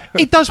it?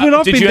 It does when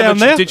I've been down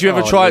there. Did you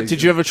ever Oh, try? Jesus.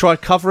 Did you ever try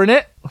covering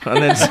it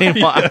and then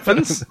seeing what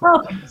happens?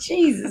 Oh,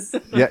 Jesus.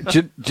 Yeah,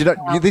 do you know,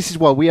 this is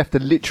why we have to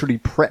literally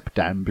prep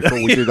Dan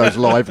before we do those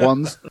live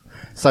ones.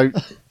 So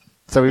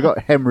we've got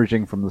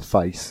hemorrhaging from the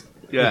face.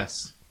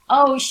 Yes.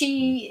 Oh,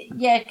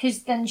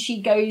 because then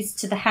she goes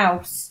to the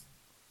house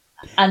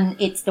and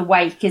it's the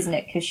wake, isn't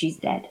it? Because she's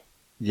dead.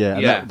 Yeah,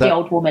 and Yeah. The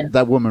old woman.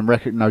 That woman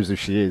knows who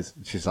she is.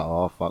 She's like,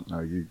 oh, fuck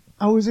no, you.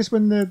 Oh, is this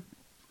when the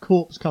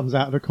corpse comes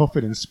out of the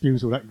coffin and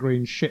spews all that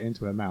green shit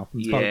into her mouth?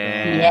 And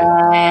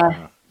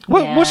Yeah.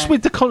 What's Yeah.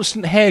 with the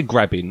constant hair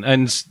grabbing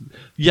and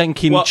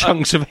yanking Well,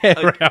 chunks of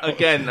hair out?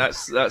 Again,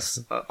 that's.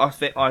 I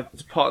think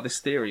it's part of this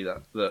theory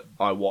that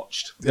I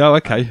watched Oh,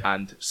 okay.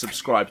 and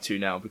subscribed to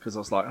now because I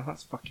was like, oh,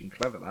 that's fucking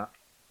clever. That.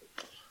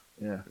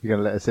 Yeah. You're going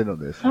to let us in on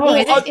this? Oh,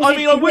 is it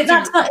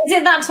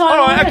that time? All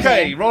right, already?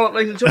 okay. Roll up,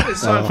 ladies and gentlemen.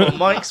 It's time for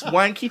Mike's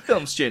wanky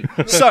film tune.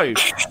 So,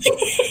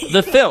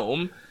 the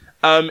film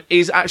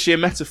is actually a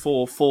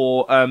metaphor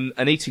for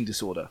an eating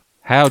disorder.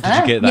 How did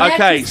you get that? Yeah,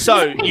 Okay, 'cause so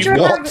there's a picture you've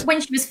of her got-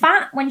 when she was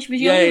fat, when she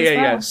was Yeah, young.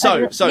 yeah. as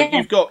well. So yeah.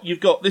 you've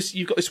got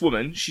this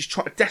woman. She's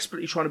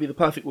desperately trying to be the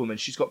perfect woman.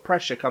 She's got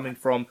pressure coming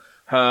from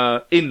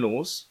her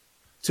in-laws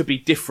to be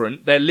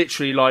different. They're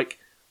literally like,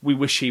 we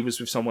wish he was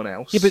with someone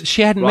else. Yeah, but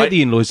she hadn't Right? met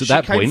the in-laws at She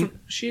that came point. from-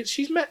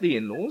 she's met the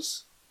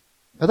in-laws.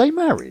 Are they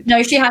married?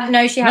 No, she had.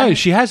 No, she had. No,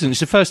 she hasn't.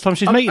 It's the first time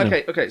she's meeting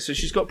them. Okay. So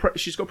she's got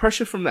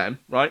pressure from them,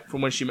 right?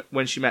 From when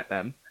she met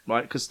them,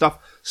 right? Because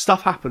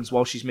stuff happens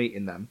while she's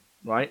meeting them,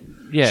 right?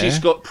 Yeah. She's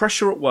got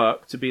pressure at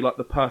work to be like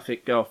the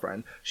perfect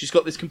girlfriend. She's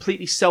got this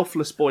completely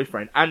selfless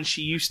boyfriend, and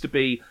she used to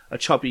be a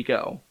chubby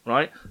girl,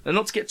 right? Now,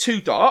 not to get too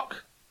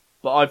dark,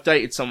 but I've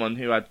dated someone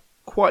who had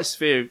quite a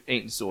severe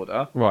eating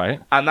disorder, Right.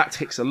 and that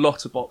ticks a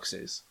lot of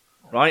boxes,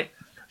 right?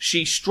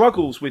 She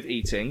struggles with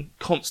eating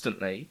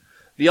constantly.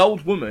 The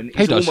old woman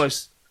Who is does?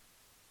 almost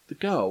the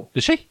girl.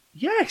 Does she?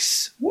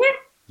 Yes.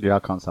 Yeah, I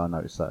can't say I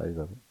noticed that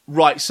either.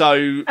 Right,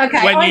 so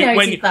I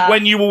noticed that.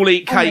 when you all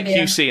eat I'm cake, with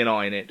you. you see an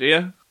eye in it, do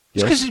you?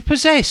 It's because it's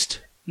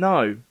possessed.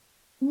 No.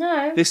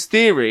 No. This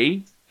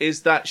theory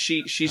is that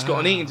she's got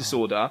an eating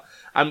disorder,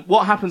 and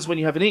what happens when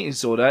you have an eating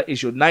disorder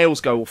is your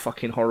nails go all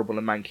fucking horrible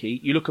and manky.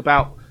 You look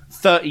about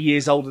 30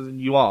 years older than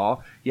you are.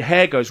 Your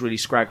hair goes really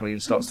scraggly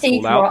and starts to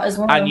Teeth fall rot out, as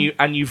well.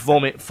 and you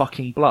vomit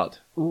fucking blood.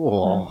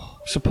 Oh.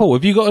 So, Paul,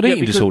 have you got an eating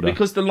because, disorder?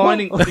 because the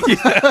lining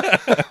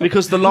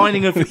because the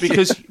lining of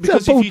because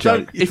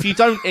if you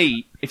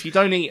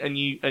don't eat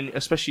and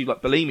especially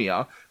like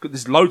bulimia, because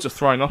there's loads of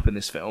throwing up in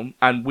this film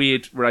and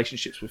weird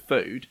relationships with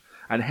food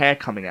and hair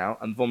coming out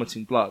and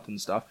vomiting blood and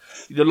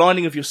stuff, the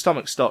lining of your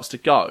stomach starts to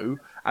go,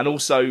 and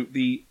also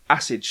the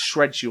acid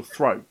shreds your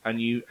throat and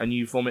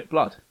you vomit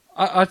blood.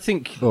 I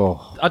think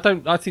Oh.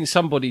 I think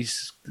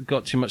somebody's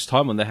got too much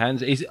time on their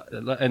hands.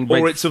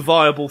 Or it's a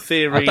viable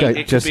theory.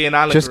 Okay, It could be an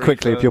allegory. just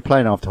quickly, for- if you're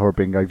playing After Horror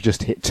Bingo, you've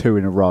just hit 2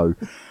 in a row.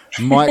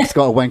 Mike's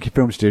got a wanky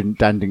film student.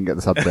 Dan didn't get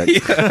the subject.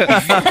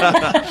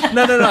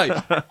 No.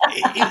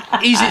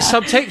 Is it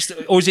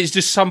subtext or is it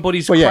just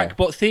somebody's Well, yeah.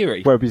 crackpot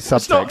theory? Well, it'd be It's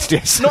not, subtext,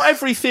 yes. not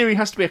every theory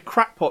has to be a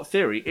crackpot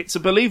theory. It's a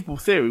believable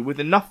theory with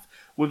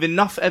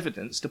enough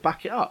evidence to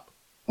back it up.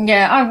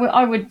 Yeah,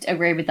 I would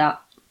agree with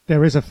that.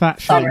 There is a fat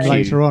shame Sorry.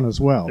 later on as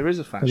well. There is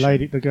a fat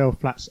The girl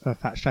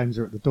fat shames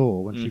her at the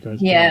door when she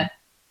goes. Yeah.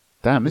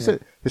 Damn, this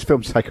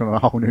film's taken on a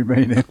whole new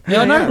meaning.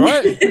 Yeah, I know,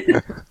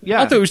 right?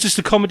 Yeah, I thought it was just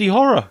a comedy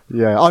horror.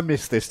 Yeah, I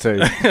missed this too.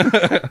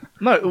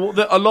 no.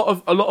 Well, a lot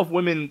of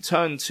women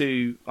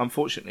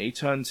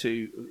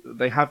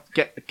they have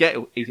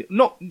get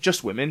not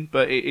just women,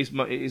 but it is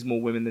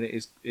more women than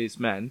it is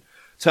men.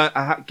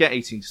 Get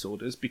eating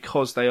disorders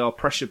because they are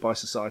pressured by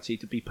society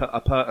to be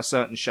a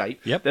certain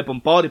shape. Yep. They're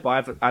bombarded by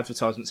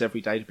advertisements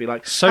every day to be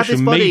like, Social have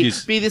this body,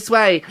 media's- be this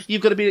way.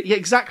 You've got to be. Yeah,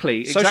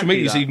 exactly. Social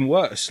media is that. even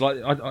worse. Like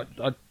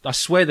I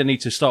swear they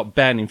need to start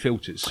banning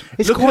filters.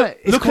 Look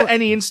at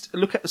any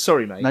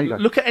sorry mate. No, you go.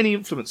 Look at any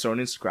influencer on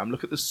Instagram.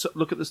 Look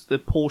at the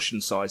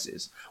portion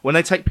sizes when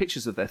they take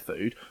pictures of their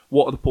food.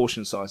 What are the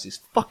portion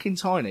sizes? Fucking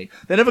tiny.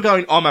 They're never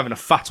going, I'm having a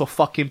fat or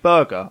fucking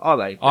burger, are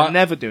they? They're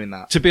never doing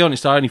that. To be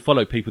honest, I only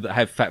follow people that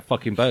have fat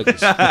fucking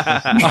burgers.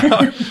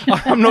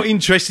 I'm not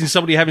interested in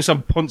somebody having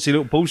some poncy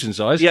little portion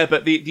size. Yeah,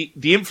 but the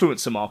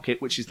influencer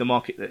market, which is the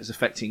market that is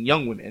affecting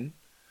young women,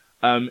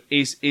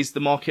 is the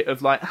market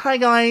of like, hi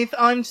guys,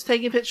 I'm just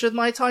taking a picture of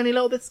my tiny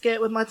little biscuit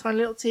with my tiny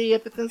little tea,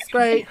 everything's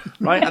great,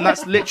 right? And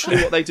that's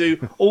literally what they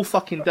do all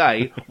fucking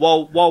day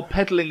while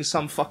peddling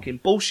some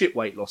fucking bullshit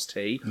weight loss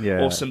tea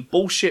Yeah. or some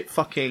bullshit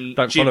fucking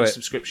Don't follow gym it.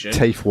 subscription.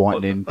 Teeth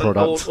whitening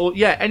products. Or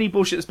any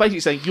bullshit that's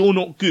basically saying you're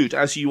not good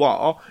as you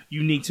are,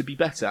 you need to be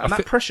better. And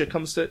that pressure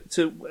comes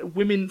to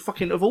women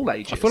fucking of all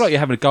ages. I feel like you're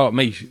having a go at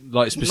me,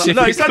 like specifically.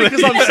 No, it's only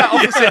because I'm sat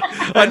opposite.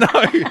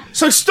 I know.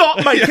 So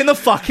stop making the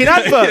fucking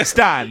adverts,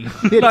 Dan.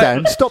 Yeah,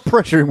 Dan, stop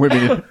pressuring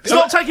women.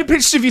 Stop taking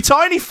pictures of your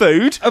tiny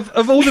food.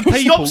 Of all the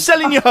people, Stop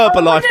selling your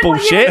Herbalife What you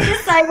bullshit. were going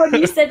to say when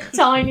you said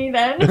tiny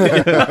then?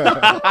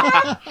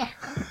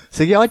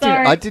 So yeah,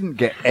 Sorry. I didn't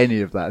get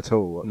any of that at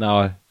all.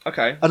 no.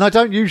 Okay. And I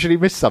don't usually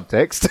miss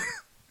subtext.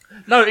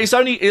 No, it's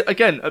only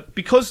again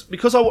because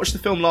I watched the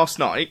film last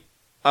night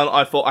and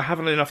I thought I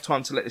haven't enough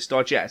time to let this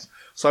digest.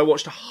 So I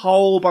watched a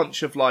whole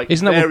bunch of like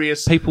Isn't that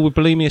various. what people with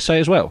bulimia say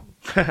as well?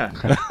 But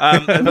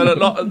a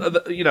lot,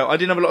 I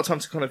didn't have a lot of time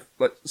to kind of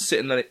like sit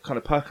and let it kind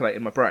of percolate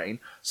in my brain.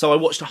 So I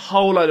watched a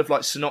whole load of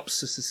like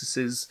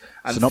synopsises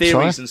and Synopsi?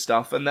 theories and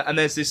stuff. And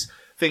there's this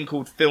thing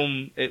called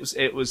film.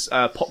 It was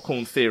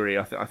Popcorn Theory.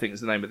 I think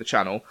is the name of the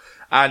channel.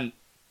 And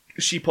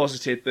she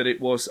posited that it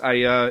was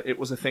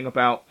a thing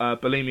about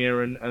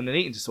bulimia and an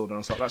eating disorder. And I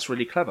was like, that's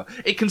really clever.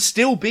 It can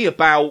still be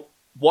about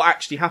what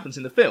actually happens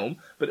in the film,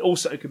 but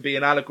also it could be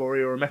an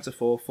allegory or a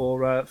metaphor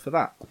for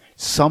that.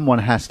 Someone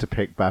has to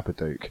pick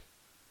Babadook.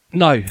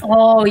 No.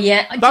 Oh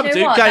yeah, do you Babadook,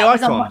 know what? gay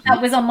That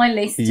icon. was on my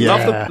list.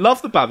 Yeah.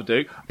 Love the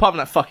Babadook. Apart from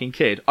that fucking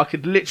kid, I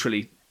could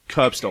literally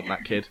curb stomp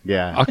that kid.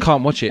 Yeah. I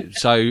can't watch it,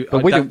 so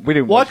But we didn't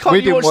Why watch, can't we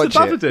you didn't watch the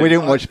watch it. Babadook? We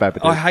didn't watch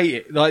Babadook. I hate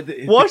it. Like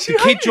Why the do you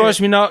kid hate drives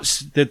me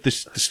nuts. The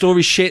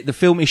story's shit. The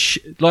film is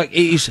like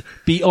it is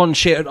beyond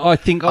shit. And I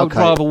think I'd Okay.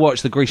 rather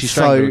watch The Greasy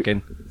Strangler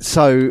again.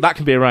 So That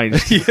can be arranged.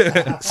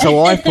 so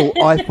I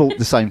thought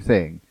the same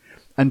thing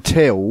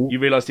until You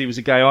realised he was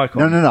a gay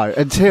icon. no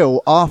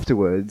until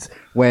afterwards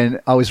when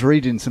I was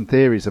reading some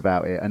theories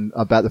about it and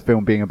about the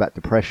film being about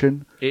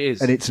depression. It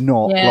is. And it's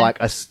not Yeah. like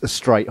a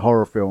straight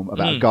horror film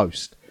about a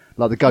ghost.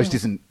 Like the ghost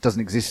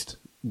doesn't exist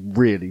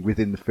really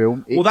within the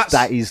film.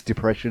 That is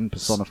depression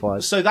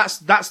personified. So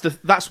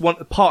that's one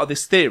part of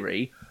this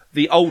theory.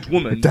 The old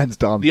woman. Dan's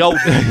done. The old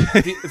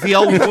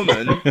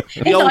woman.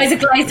 His eyes are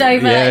glazed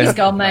over. He's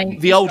gone, mate.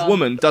 The He's old gone.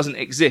 woman doesn't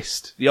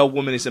exist. The old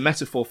woman is a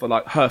metaphor for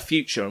like her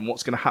future and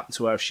what's going to happen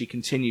to her if she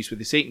continues with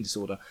this eating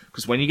disorder.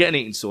 Because when you get an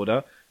eating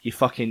disorder,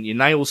 your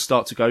nails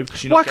start to go.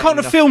 Because you're Why not can't a getting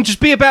enough- film just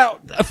be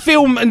about a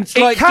film and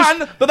It like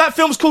can, but that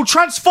film's called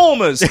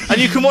Transformers, and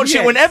you can watch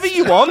it whenever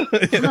you want.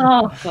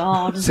 Oh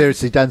God.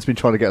 Seriously, Dan's been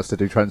trying to get us to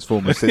do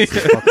Transformers since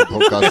this fucking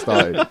podcast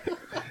started.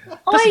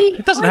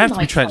 It doesn't I have to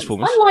be like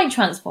Transformers. I like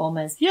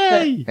Transformers.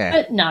 Yay.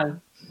 But no.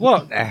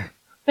 What?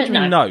 But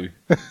no. No.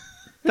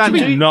 Dan, do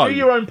you mean no? do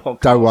your own podcast.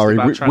 Don't worry,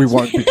 about we Transformers.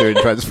 won't be doing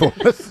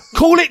Transformers.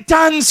 Call it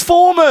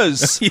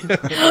Transformers. You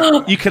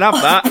can have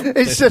that.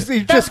 It's just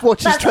he just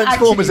watches that's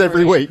Transformers actually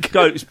every week.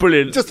 Go, it's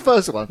brilliant. Just the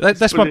first one. That's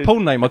my brilliant.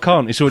 porn name. I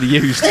can't. It's already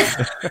used.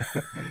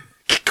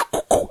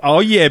 Oh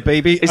yeah,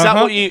 baby. Is that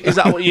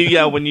what you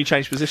yell when you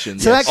change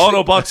positions? So actually-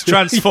 Autobots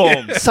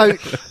transform.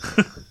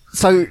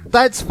 So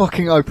that's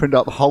fucking opened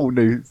up whole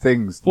new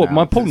things. What, now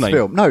my to porn this name?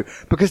 Film. No,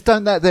 because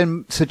don't that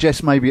then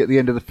suggest maybe at the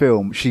end of the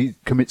film she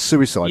commits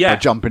suicide Yeah. by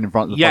jumping in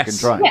front of the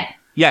Yes. fucking train? Yeah.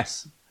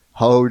 Yes.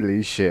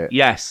 Holy shit!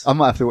 Yes. I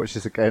might have to watch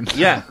this again.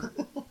 Yeah.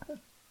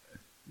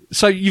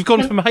 So you've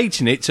gone from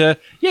hating it to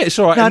it's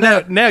all right. No, and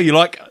no. now you're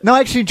like, No, I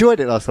actually enjoyed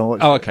it last time I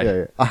watched Oh, it. okay.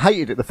 Yeah. I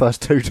hated it the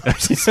first 2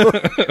 times. I saw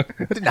it.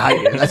 I didn't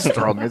hate it. That's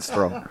strong. It's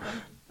strong.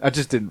 I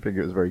just didn't think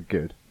it was very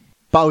good.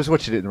 But I was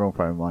watching it in the wrong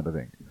frame of mind, I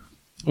think.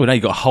 well, now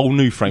you've got a whole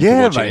new frame to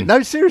Yeah, watch it mate. in.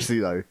 No, seriously,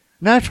 though.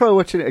 Now try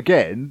watching it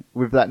again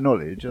with that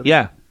knowledge.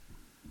 Yeah.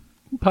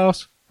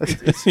 Pass.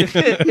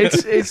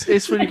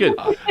 It's really good.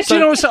 Do you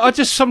know what? I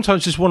just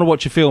sometimes just want to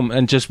watch a film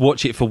and just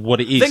watch it for what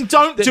it is. Then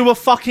don't do a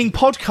fucking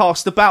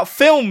podcast about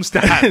films,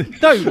 Dan.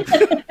 No.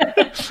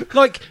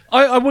 Like,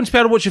 I want to be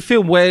able to watch a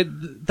film where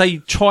they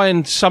try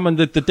and summon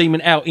the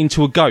demon out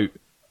into a goat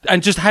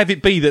and just have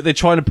it be that they're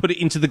trying to put it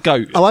into the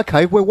goat. Oh,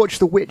 okay. We'll watch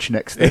The Witch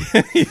next then.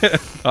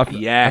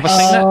 Yes.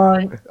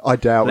 I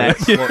doubt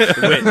Let's it. watch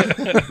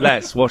The Witch.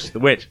 Let's watch The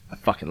Witch. I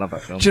fucking love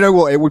that film. Do you know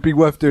what? It would be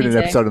worth doing Me an too.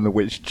 episode on The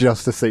Witch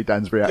just to see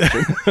Dan's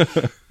reaction.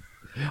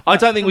 I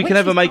don't think we The can Witch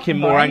ever is make him fucking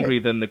more great. angry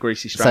than the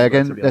Greasy Say Strangler.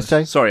 again, to be honest.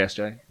 SJ? Sorry,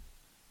 SJ.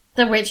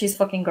 The Witch is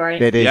fucking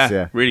great. It is,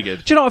 yeah. Really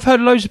good. Do you know, I've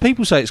heard loads of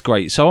people say it's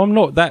great, so I'm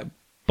not that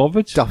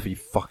bothered. Duffy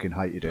fucking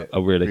hated it.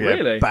 Oh, really? Yeah,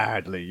 Really?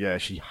 badly, yeah.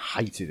 She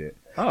hated it.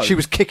 Oh. She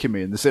was kicking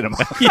me in the cinema.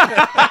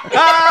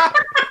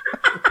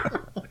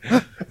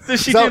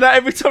 Does she So- do that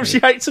every time she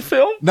hates a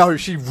film? No,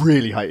 she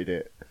really hated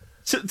it.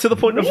 To the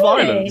point of Really?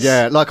 violence?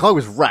 Yeah, like I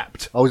was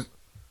wrapped. I was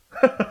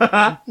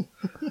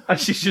And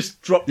she's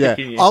just drop Yeah,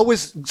 kicking you. I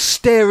was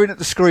staring at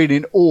the screen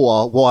in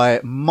awe while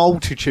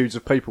multitudes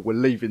of people were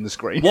leaving the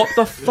screen. What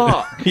the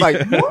fuck?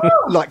 Mate,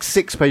 like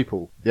 6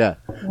 people. Yeah,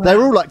 they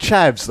were all like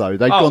chavs though.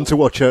 They'd Oh. gone to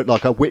watch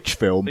a witch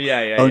film.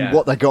 Yeah, yeah, and yeah.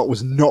 what they got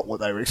was not what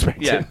they were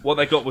expecting. Yeah, what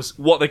they got was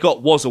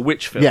a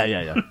witch film.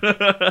 yeah.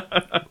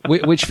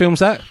 Which film's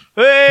that?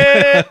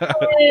 Hey!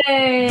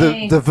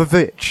 Yay. The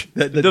Vavitch,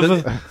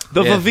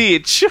 The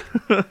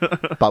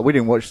Vavitch. but we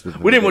didn't watch the.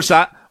 We didn't watch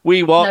that.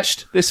 We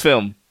watched this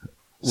film.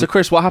 So,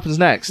 Chris, what happens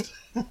next?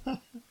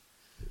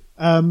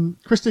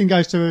 Christine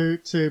goes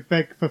to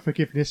beg for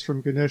forgiveness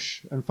from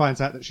Ganush and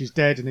finds out that she's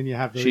dead, and then you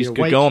have the She's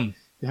wake. gone.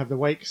 You have the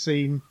wake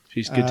scene.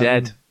 She's good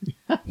dead.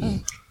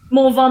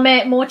 More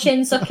vomit, more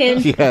chin sucking.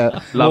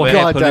 Yeah, Love it.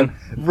 God damn,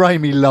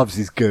 Raimi loves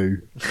his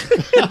goo.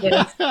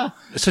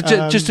 So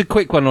just a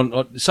quick one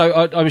on. So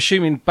I'm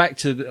assuming back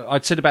to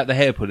I'd said about the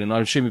hair pulling.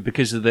 I'm assuming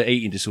because of the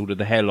eating disorder,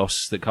 the hair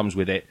loss that comes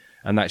with it,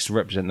 and that's to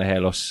represent the hair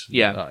loss.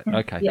 Yeah.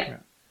 Okay. Yeah.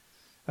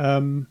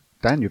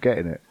 Dan, you're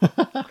getting it.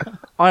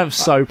 I am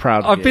so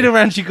proud of I've you. been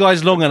around you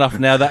guys long enough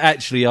now that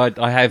actually I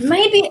have.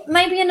 Maybe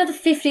another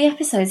 50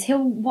 episodes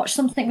he'll watch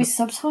something with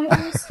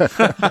subtitles.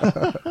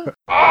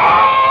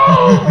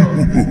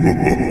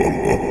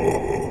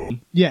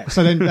 Yeah.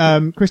 So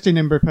then Christine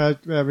then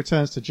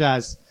returns to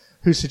Jazz,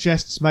 who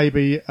suggests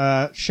maybe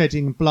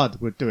shedding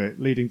blood would do it,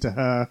 leading to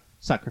her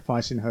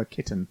sacrificing her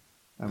kitten.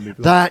 And we've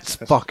That's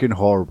fucking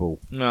horrible.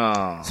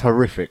 No. It's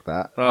horrific.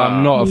 That.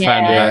 I'm not a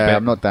fan of Yeah. that. Yeah, bit.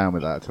 I'm not down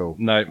with that at all.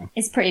 No.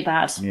 It's pretty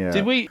bad. Yeah.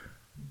 Did we?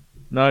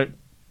 No.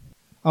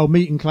 Oh,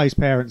 meeting Clay's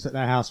parents at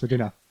their house for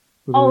dinner.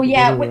 With Oh all-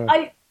 yeah, with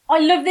all, I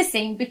love this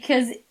scene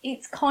because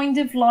it's kind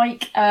of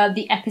like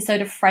the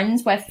episode of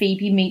Friends where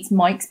Phoebe meets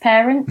Mike's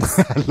parents.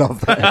 I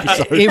love that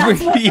episode. It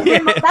That's what, really- yeah.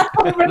 that's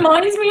what it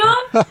reminds me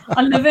of.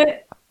 I love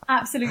it.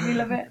 Absolutely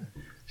love it.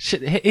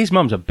 Shit, his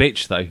mum's a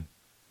bitch though.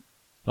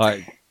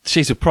 Like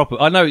she's a proper.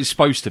 I know it's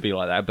supposed to be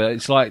like that, but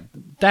it's like,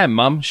 damn,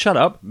 mum, shut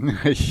up.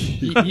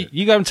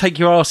 You go and take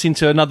your ass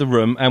into another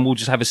room, and we'll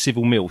just have a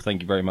civil meal.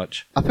 Thank you very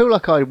much. I feel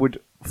like I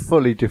would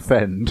fully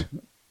defend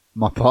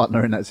my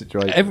partner in that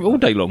situation. All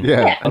day long.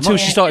 Yeah. Until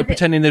she Yeah. started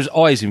pretending there's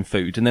eyes in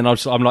food, and then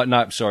I'm like,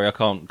 no, sorry, I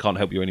can't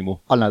help you anymore.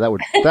 I know that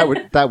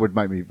would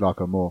make me like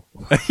her more.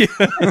 No,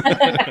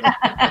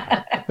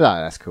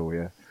 that's cool.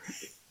 Yeah.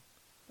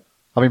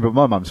 I mean, but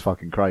my mum's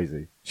fucking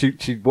crazy. She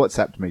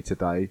WhatsApped me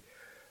today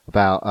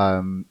about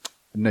the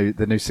new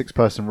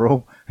 6-person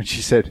rule, and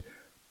she said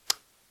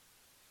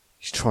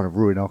he's trying to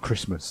ruin our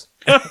Christmas.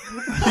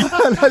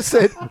 And I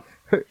said,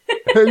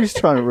 who's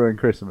trying to ruin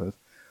Christmas?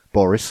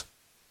 Boris.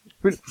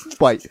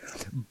 Wait,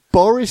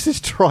 Boris is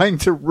trying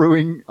to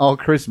ruin our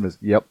Christmas.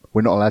 Yep,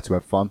 we're not allowed to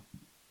have fun.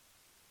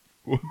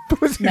 No.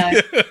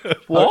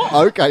 What?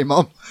 Okay,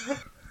 Mum.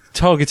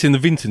 Targeting the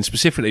Vinton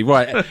specifically,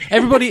 right?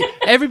 Everybody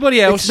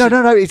else. No.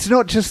 It's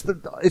not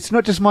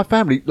just my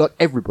family. Like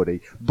everybody,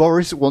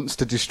 Boris wants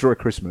to destroy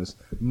Christmas.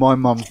 My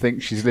mum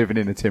thinks she's living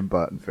in a Tim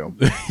Burton film.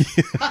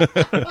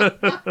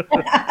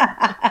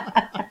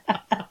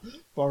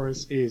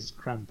 Boris is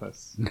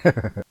Krampus.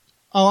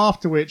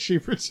 After which she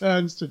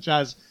returns to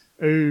Jazz,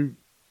 who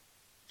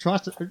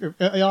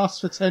He asks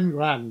for 10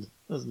 grand,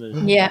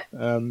 doesn't he? Yeah.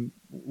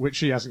 Which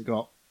he hasn't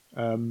got.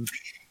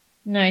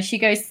 No, she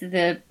goes to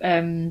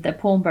the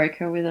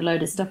pawnbroker with a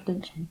load of stuff,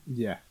 doesn't she?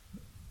 Yeah.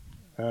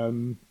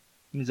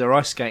 Means her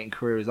ice skating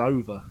career is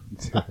over.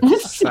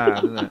 It's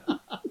sad, isn't it?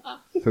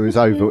 So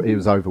it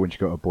was over when she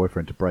got her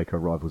boyfriend to break her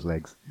rival's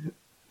legs.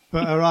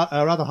 But her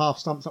other half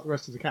stumps up the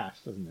rest of the cash,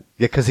 doesn't it?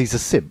 Yeah, because he's a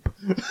simp.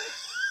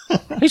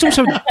 He's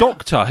also a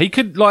doctor. He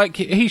could,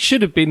 he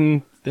should have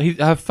been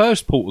her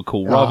first port of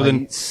call rather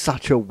than. He's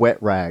such a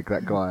wet rag,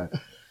 that guy.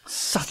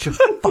 Such a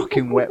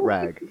fucking wet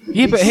rag.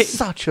 Yeah, but he's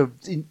such a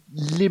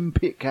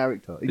limpet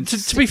character.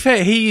 To be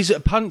fair, he's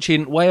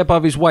punching way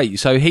above his weight,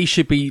 so he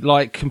should be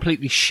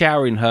completely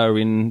showering her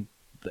in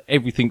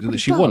everything that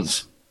she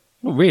wants.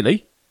 Not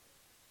really.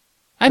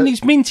 And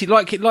he's minty,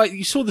 like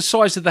you saw the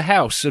size of the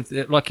house of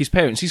his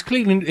parents. He's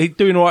clearly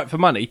doing all right for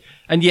money,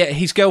 and yet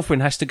his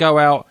girlfriend has to go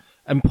out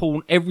and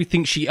pawn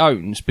everything she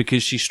owns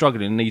because she's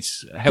struggling and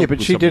needs help. Yeah,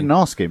 but she didn't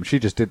ask him. She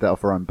just did that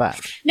off her own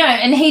back. No,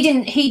 and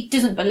he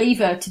doesn't believe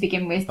her to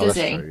begin with, does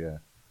that's he? True, yeah.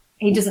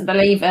 He doesn't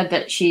believe her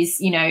that she's,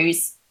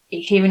 is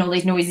hearing all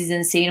these noises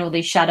and seeing all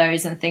these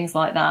shadows and things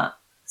like that.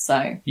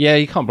 So Yeah,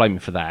 you can't blame him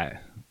for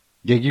that.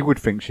 Yeah, you would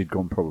think she'd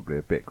gone probably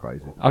a bit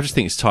crazy. I just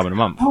think it's time of the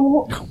month.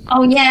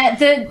 Oh yeah,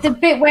 the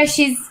bit where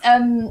she's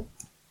getting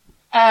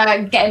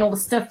all the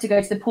stuff to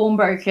go to the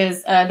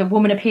pawnbrokers, the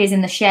woman appears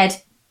in the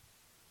shed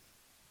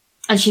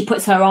and she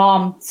puts her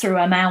arm through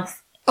her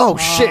mouth. Oh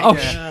shit! Oh,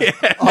 yeah.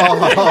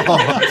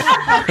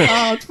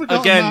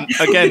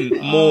 Again,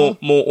 more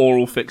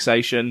oral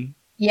fixation.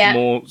 Yeah.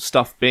 More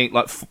stuff being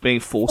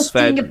force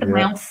fed. Of the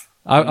mouth.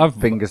 I've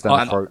Fingers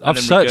down the throat. I've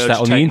searched that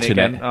on the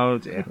internet. Again. Oh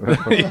dear.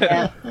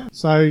 Yeah.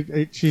 So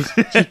she's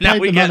paid Now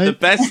we the get money. the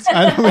best,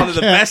 one of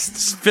the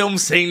best film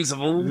scenes of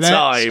all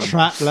time. Let's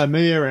trap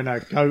Lemire in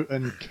a goat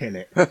and kill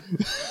it.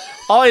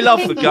 I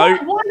love the goat.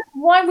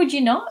 Why would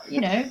you not?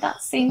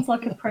 That seems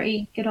like a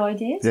pretty good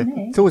idea to Yeah.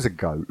 me. It's always a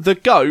goat. The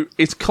goat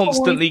is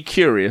constantly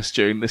curious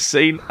during this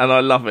scene, and I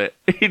love it.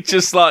 It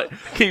just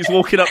keeps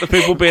walking up to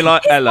people, being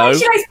like, "Hello."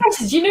 She knows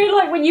questions.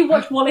 Like when you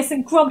watch Wallace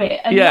and Gromit,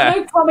 and Yeah. I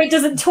know Gromit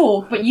doesn't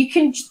talk, but you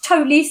can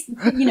totally,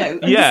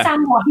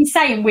 understand what he's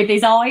saying with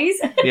his eyes.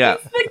 Yeah.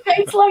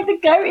 It's like the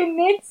goat in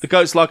this. The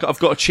goat's like, "I've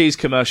got a cheese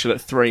commercial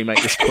at 3.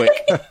 Make this quick."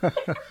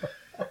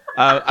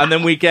 And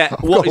then we get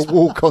Got to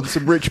walk on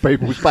some rich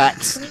people's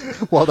backs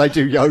while they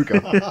do yoga.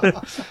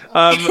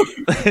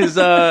 There's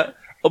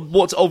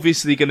what's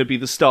obviously going to be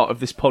the start of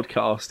this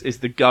podcast is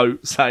the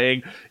goat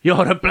saying,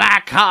 "You're a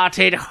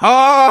black-hearted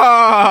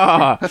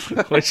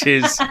whore," which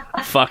is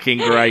fucking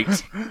great.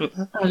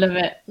 I love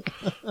it.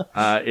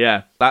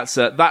 Yeah, that's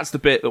the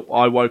bit that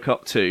I woke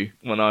up to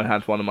when I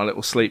had one of my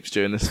little sleeps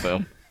during this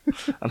film,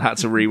 and had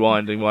to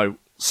rewind and go,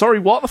 "Sorry,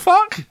 what the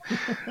fuck?"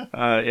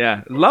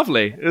 Yeah,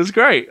 lovely. It was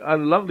great. I had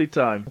a lovely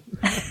time.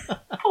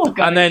 Oh,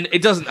 God. And then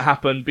it doesn't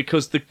happen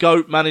because the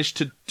goat managed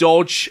to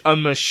dodge a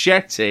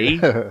machete.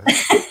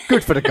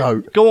 Good for the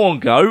goat. Go on,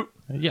 goat.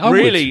 Yeah, I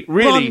really,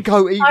 really. Run,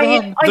 goaty,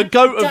 run. The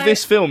goat of don't-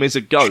 this film is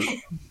a goat.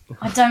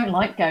 I don't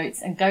like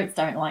goats, and goats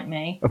don't like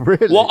me.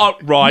 Really?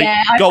 What? Right,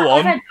 Yeah, go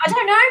on. I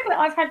don't know, but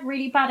I've had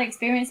really bad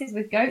experiences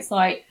with goats.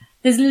 Like,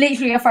 there's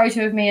literally a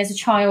photo of me as a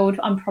child.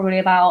 I'm probably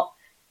about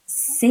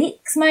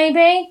 6,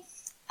 maybe.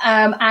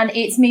 And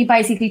it's me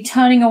basically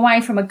turning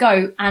away from a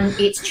goat and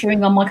it's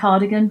chewing on my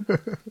cardigan.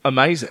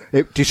 Amazing.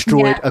 It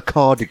destroyed Yeah. a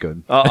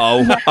cardigan.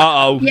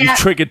 Uh-oh. Yeah. You've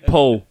triggered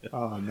Paul.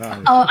 Oh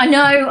no. Oh, I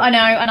know, and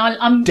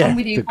I'm Death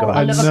with you, to Paul.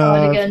 I goats. love a A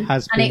nerve cardigan,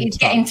 has and been it's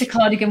getting to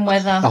cardigan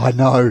weather. Oh, I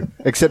know.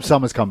 Except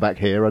summer's come back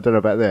here. I don't know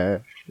about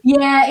there.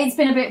 Yeah, it's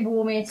been a bit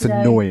warm here It's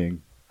today.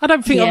 annoying. I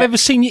don't think Yeah. I've ever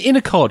seen you in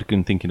a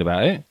cardigan thinking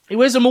about it. He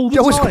wears them all the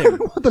That was time.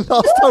 the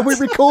last time we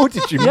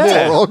recorded, you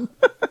Yeah. moron.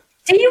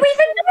 Do you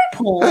even know,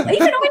 Paul?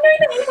 Even I know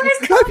that he wears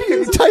Have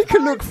cardigans. you take a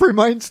look through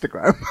my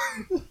Instagram?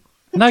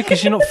 No,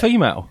 because you're not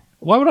female.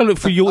 Why would I look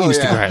through your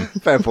Instagram?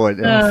 Yeah. Fair point.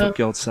 Yeah. For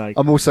God's sake.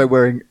 I'm also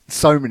wearing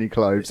so many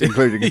clothes,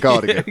 including a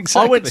cardigan.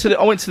 I went to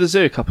the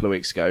zoo a couple of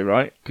weeks ago,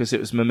 right? Because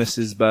it was my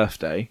missus'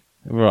 birthday.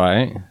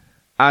 Right.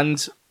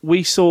 And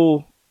we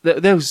saw...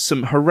 There was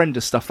some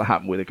horrendous stuff that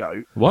happened with a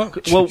goat.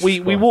 What? Well, we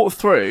walked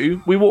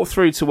through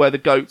to where the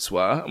goats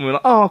were, and we were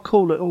like, "Oh,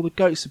 cool! Look, all the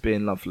goats are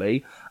being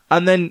lovely."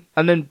 And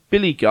then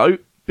Billy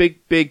Goat,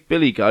 big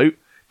Billy Goat,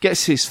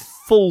 gets his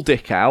full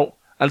dick out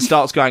and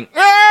starts going,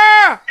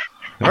 "Ah!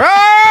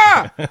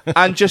 Ah!"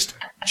 and just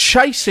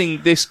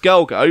chasing this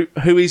girl goat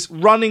who is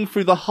running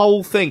through the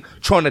whole thing,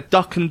 trying to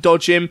duck and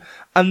dodge him.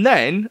 And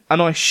then, and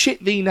I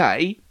shit thee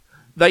nay,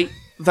 they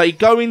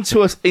go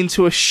into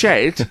a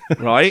shed,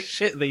 right?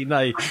 Shit thee,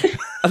 nay.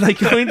 And they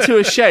go into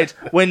a shed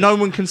where no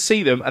one can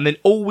see them, and then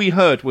all we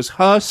heard was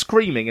her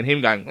screaming and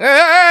him going,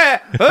 "Ah!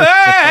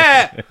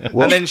 Ah!"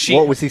 What, and then she...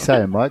 what was he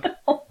saying, Mike?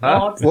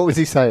 Huh? What was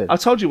he saying? I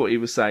told you what he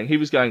was saying. He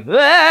was going,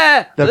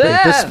 "Ah! No, but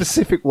the Ah!"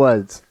 specific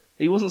words.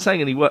 He wasn't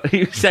saying any word.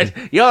 He said,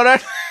 you're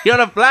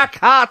a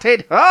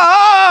black-hearted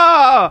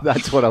whore!"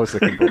 That's what I was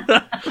looking for.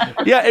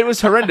 Yeah, it was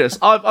horrendous.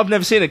 I've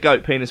never seen a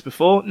goat penis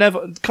before.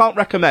 Never. Can't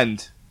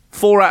recommend.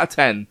 4 out of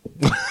 10.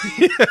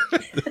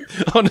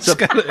 On a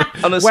scale,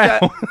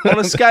 On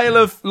a scale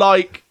of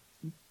like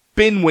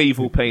bin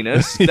weevil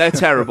penis, they're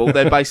terrible.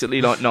 They're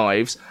basically like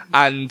knives,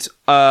 and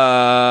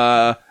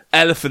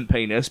elephant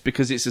penis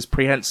because it's as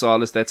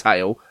prehensile as their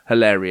tail.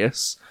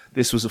 Hilarious.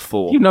 This was a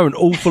 4. you know an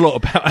awful lot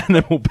about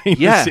animal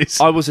Yeah,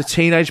 penises. I was a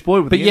teenage boy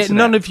with but the yet internet.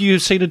 none of you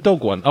have seen a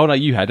dog one. Oh no,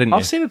 you had, didn't you?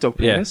 I've seen a dog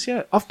penis.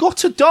 Yeah, I've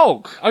got a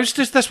dog. I was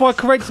just that's why I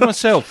corrected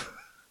myself.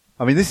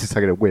 I mean, this is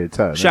taking a weird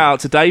turn. isn't Shout out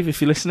to Dave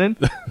if you're listening.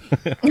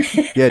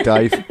 it? Yeah,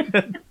 Dave.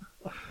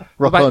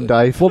 Rock What on,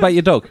 Dave. What about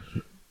your dog?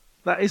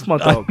 That is my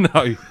dog.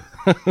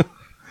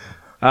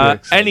 No.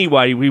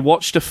 Anyway, we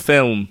watched a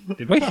film.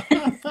 Did we?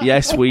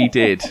 Yes, we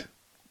did.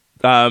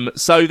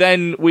 So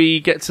then we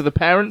get to the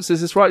parents.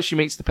 Is this right? She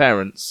meets the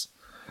parents.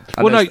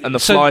 And, Well, no, and the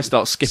so- fly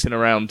starts skipping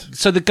around.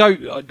 So the goat,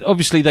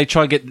 obviously, they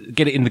try and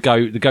get it in the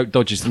goat. The goat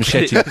dodges the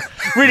machete,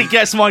 Really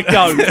gets my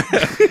goat.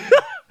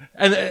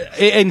 and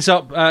it ends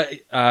up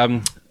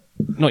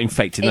not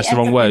infected. That's the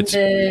wrong word.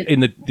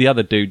 In the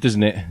other dude,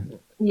 doesn't it?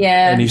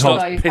 Yeah. And he so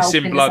holds- he's Pissing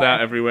helping blood us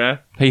out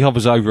everywhere. He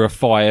hovers over a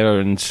fire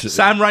and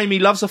Sam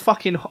Raimi loves a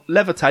fucking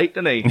levitate,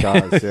 doesn't he?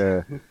 Does,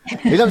 yeah.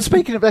 You know,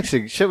 speaking of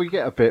actually, shall we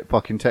get a bit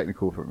fucking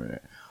technical for a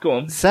minute? Go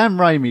on. Sam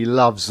Raimi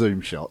loves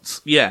zoom shots.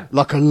 Yeah.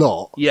 Like a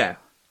lot. Yeah.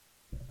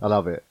 I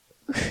love it.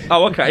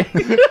 Oh, okay.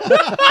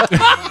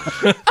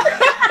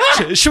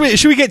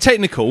 should we get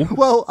technical?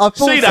 Well, I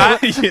thought See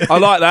that? I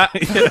like that.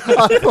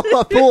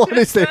 I thought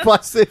honestly,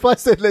 if I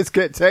said let's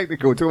get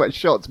technical, talk about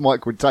shots,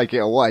 Mike would take it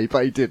away,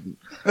 but he didn't.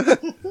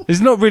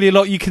 There's not really a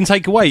lot you can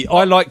take away.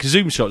 I like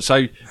zoom shots,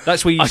 so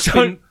that's where you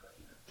spin.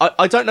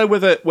 I don't know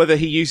whether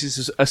he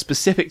uses a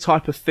specific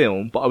type of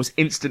film, but I was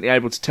instantly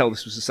able to tell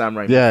this was a Sam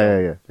Raimi.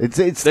 Yeah. It's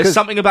There's 'cause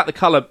something about the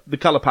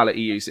color palette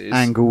he uses.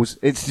 angles.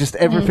 It's just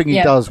everything he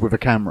yeah. does with a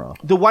camera.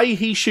 The way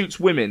he shoots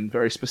women,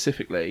 very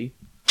specifically,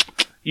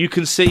 you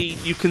can see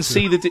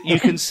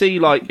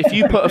like if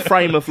you put a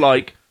frame of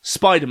like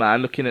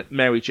Spider-Man looking at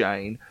Mary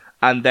Jane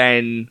and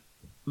then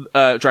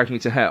Drag Me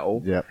to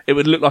Hell, Yeah. it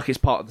would look like it's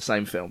part of the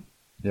same film.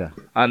 Yeah.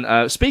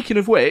 And speaking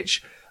of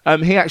which,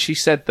 he actually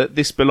said that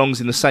this belongs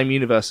in the same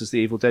universe as the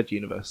Evil Dead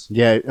universe.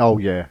 Yeah. Oh,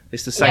 yeah.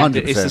 It's the same.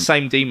 100%. It's the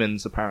same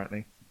demons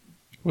apparently,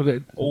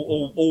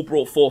 all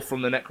brought forth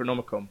from the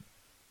Necronomicon.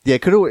 Yeah.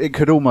 It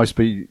could almost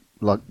be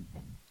like,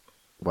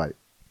 wait,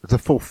 the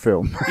fourth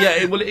film. Yeah,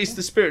 it's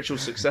the spiritual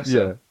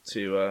successor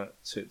to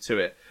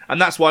it,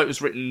 and that's why it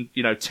was written,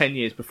 10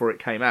 years before it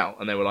came out,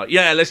 and they were like,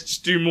 yeah, let's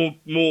just do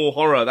more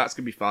horror. That's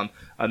gonna be fun.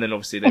 And then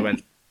obviously they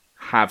went,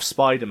 have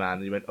Spider-Man,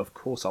 and he went, of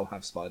course I'll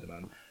have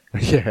Spider-Man.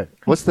 Yeah.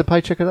 What's the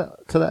paycheck of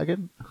that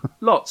again?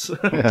 Lots.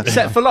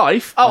 Set for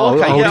life. Oh,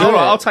 okay. I'll Yeah, do all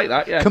right. it. I'll take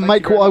that. Yeah. Can thank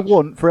make you very what I much.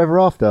 want forever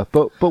after.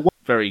 But what?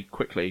 Very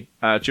quickly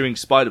during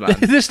Spider-Man.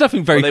 There's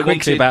nothing very Well,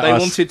 quickly about they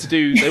us. wanted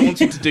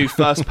to do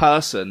first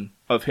person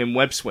of him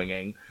web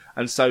swinging,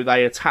 and so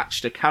they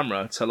attached a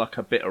camera to like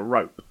a bit of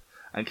rope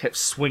and kept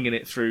swinging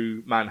it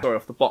through Manhattan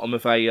off the bottom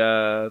of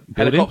a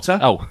helicopter.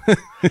 Oh,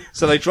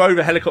 So they drove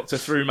a helicopter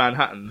through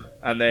Manhattan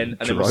and then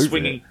were Drove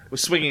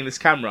swinging this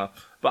camera.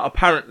 But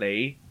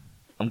apparently,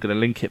 I'm going to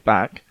link it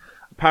back.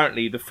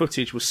 Apparently, the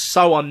footage was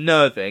so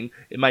unnerving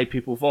it made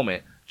people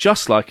vomit,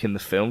 just like in the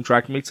film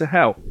Drag Me to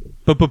Hell.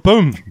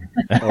 boom.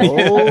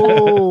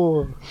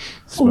 Oh,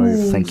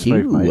 smooth. Thank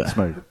Smooth, you. mate,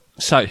 smooth.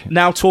 So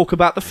Now talk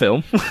about the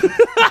film.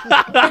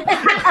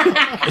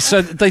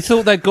 So they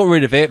thought they'd got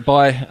rid of it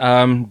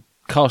by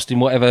casting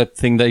whatever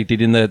thing they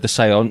did in the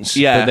seance.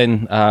 Yeah. But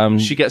then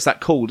She gets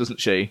that call, doesn't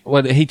she?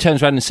 well, he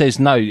turns around and says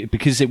no,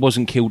 because it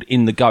wasn't killed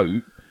in the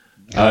goat.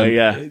 Oh,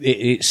 yeah.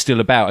 It's still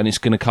about, and it's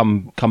going to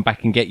come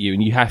back and get you,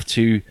 and you have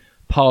to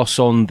pass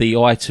on the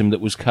item that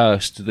was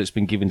cursed that's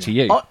been given to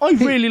you. I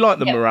really like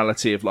the Yeah.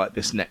 morality of like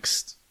this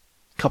next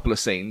couple of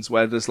scenes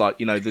where there's like,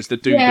 there's the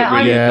dude Yeah, that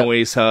really I-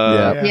 annoys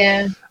her. Yeah.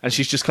 Yeah. And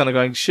she's just kind of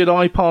going, should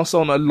I pass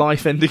on a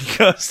life-ending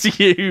curse to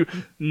you?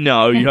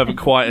 No, you haven't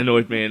quite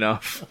annoyed me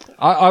enough.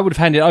 I would have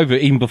handed it over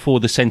even before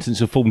the sentence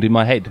had formed in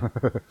my head.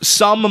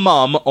 Some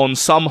mum on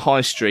some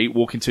high street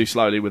walking too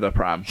slowly with her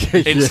pram.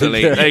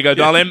 Instantly. There you go,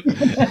 darling.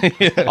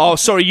 Oh,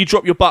 sorry, you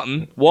dropped your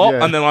button. What?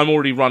 Yeah. And then I'm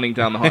already running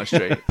down the high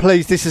street.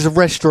 Please, this is a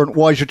restaurant.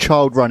 Why is your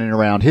child running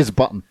around? Here's a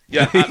button.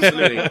 Yeah,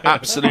 absolutely.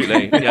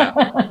 Absolutely.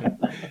 Yeah.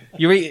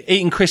 You're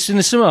eating crisps in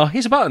the cinema.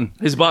 Here's a button.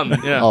 His button.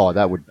 Yeah. Oh,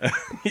 that would.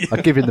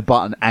 I'd give him the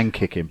button and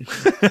kick him.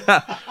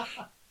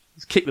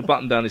 Kick the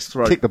button down his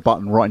throat. Kick the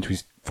button right into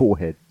his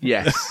forehead.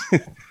 Yes.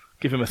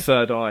 Give him a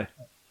third eye.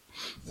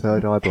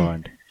 Third eye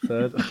blind.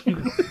 Third.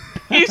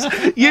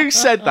 You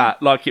said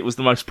that like it was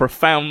the most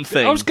profound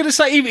thing. I was going to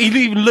say,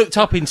 he even looked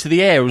up into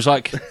the air and was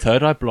like,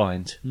 third eye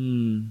blind.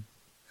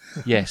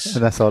 Yes.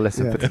 And that's our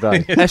lesson for today.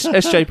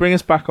 SJ, bring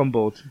us back on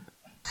board.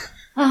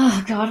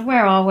 Oh God,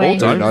 where are we? Oh,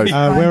 don't.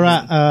 We're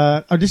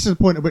at. This is the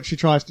point at which she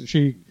tries to.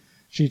 She's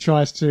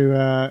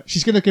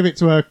going to give it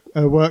to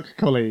her work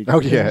colleague.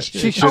 Oh, yeah.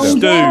 She should Oh, have.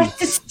 Stu. yeah,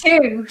 to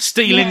Stu.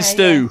 Stealing Yeah,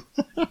 stew.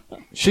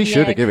 She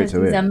should have given it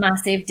to He's a him.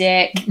 massive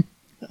dick.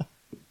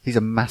 He's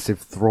a massive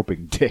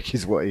throbbing dick,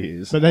 is what he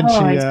is. But then Oh,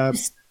 she. it's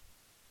just-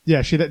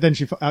 Yeah, she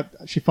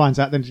finds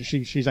out. Then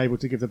she's able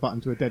to give the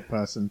button to a dead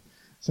person.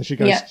 So she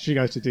goes. Yeah. She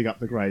goes to dig up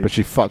the grave. But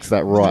she fucks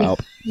that right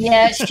up.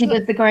 Yeah, she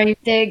does the grave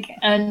dig,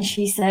 and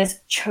she says,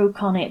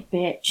 "Choke on it,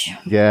 bitch."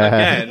 Yeah.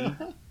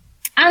 Again.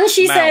 And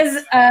she Mouth.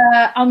 says,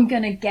 "I'm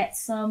gonna get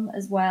some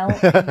as well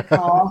in the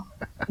car,"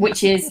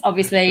 which is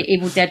obviously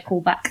Evil Dead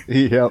callback.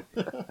 Yep.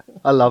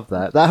 I love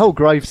that. That whole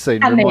grave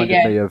scene And there you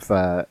reminded go.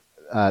 me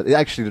of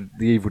actually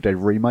the Evil Dead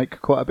remake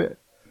quite a bit.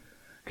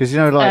 Because, you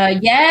know, like...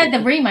 Yeah,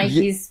 the remake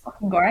Ye- is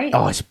fucking great.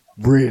 Oh, it's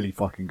really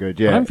fucking good,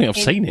 I yeah. don't think I've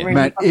It's seen it. really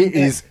Man, fucking it good.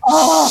 is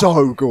Oh.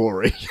 so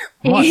gory.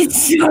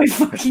 It's so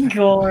fucking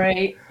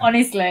gory.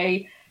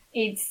 Honestly,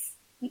 it's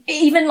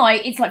even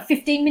like it's like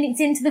 15 minutes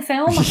into the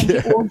film. I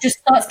think it all just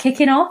starts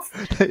kicking off,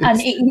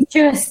 and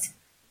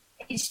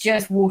it's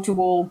just wall to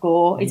wall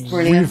gore. It's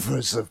brilliant.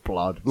 Rivers of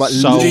blood. Like,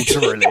 Sold.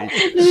 literally.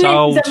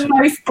 Sold. The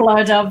most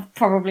blood I've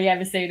probably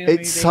ever seen in a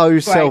movie. It's so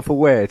Great.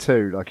 self-aware,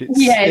 too. Like, it's,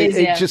 Yeah, it is,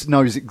 it yeah. just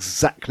knows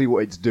exactly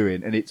what it's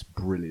doing, and it's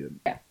brilliant.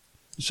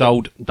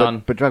 Sold.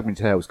 Done. But Drag Me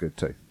to Hell's good,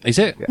 too. Is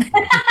it?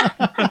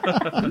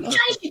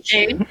 Change the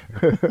tune.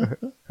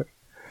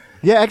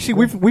 Yeah, actually,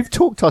 we've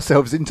talked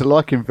ourselves into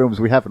liking films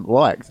we haven't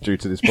liked due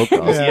to this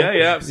podcast.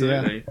 Yeah,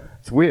 absolutely.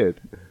 It's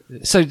weird.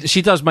 So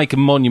she does make a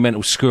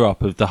monumental screw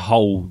up of the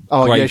whole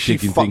Oh, grave yeah, she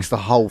digging fucks thing. the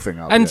whole thing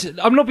up. And yeah.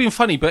 I'm not being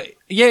funny, but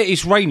yeah,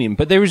 it's raining,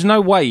 but there is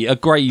no way a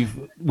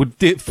grave would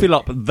fill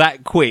up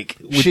that quick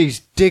with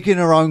She's digging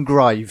her own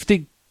grave,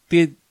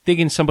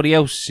 digging somebody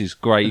else's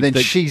grave and then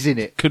that she's in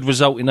it. could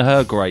result in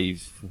her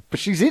grave. But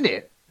she's in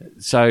it.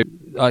 So,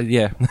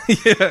 yeah.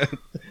 Yeah.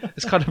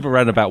 It's kind of a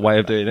roundabout way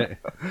of doing it.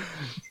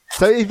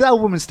 So if that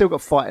woman's still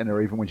got fight in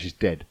her even when she's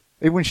dead,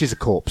 even when she's a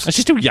corpse. And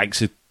she still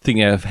yanks a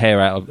thing of hair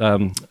out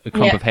of, a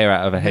clump Yeah. of hair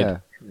out of her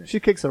head. Yeah. She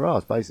kicks her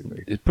ass,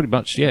 basically. It's pretty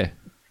much, yeah.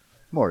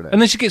 More or less.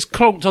 And then she gets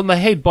clonked on the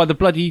head by the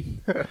bloody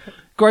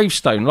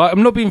gravestone. Like,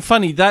 I'm not being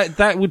funny.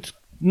 That would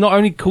not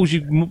only cause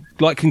you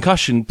like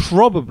concussion,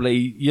 probably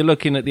you're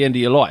looking at the end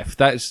of your life.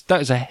 That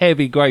is a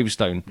heavy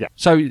gravestone. Yeah.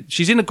 So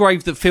she's in a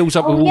grave that fills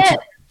up with Oh, water yeah.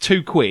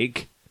 too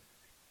quick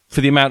for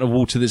the amount of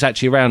water that's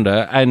actually around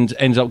her, and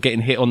ends up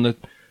getting hit on the.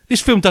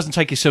 This film doesn't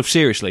take itself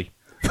seriously.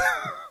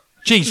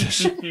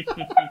 Jesus.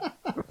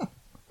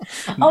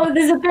 Oh,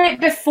 there's a bit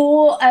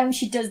before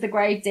she does the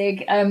grave dig.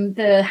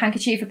 The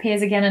handkerchief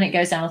appears again, and it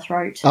goes down her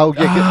throat. Oh,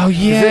 yeah. Oh,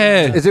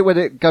 yeah. Is it when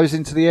it goes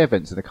into the air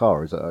vents in the car,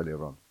 or is it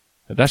earlier on?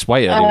 That's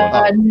way early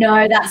on.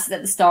 No, that's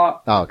at the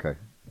start. Oh, okay.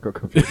 Got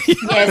confused.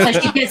 Yeah,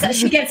 so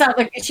she gets out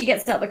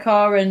the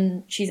car,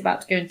 and she's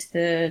about to go into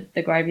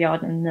the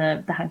graveyard, and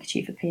the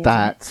handkerchief appears.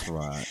 That's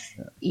right.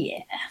 Yeah.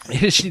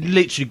 Yeah, She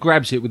literally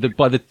grabs it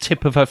by the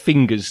tip of her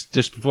fingers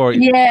just before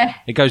it yeah.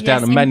 goes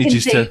down Yes, and you can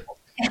manages see- to.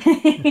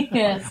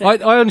 Yeah, so-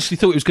 I honestly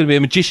thought it was going to be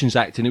a magician's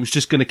act and it was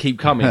just going to keep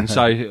coming.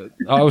 So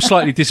I was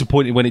slightly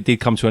disappointed when it did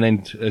come to an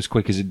end as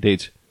quick as it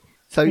did.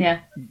 So, Yeah.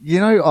 you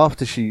know,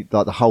 after she,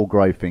 like the whole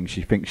grave thing,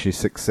 she thinks she's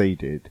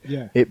succeeded.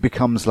 Yeah. It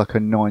becomes like a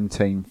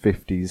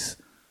 1950s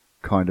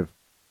kind of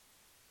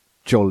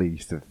jolly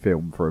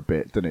film for a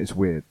bit, doesn't it? It's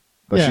weird.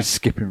 Like Yeah. she's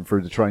skipping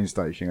through the train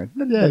station.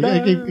 Going,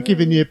 Yeah,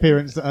 giving the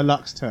appearance that her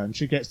luck's turn,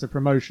 she gets the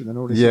promotion and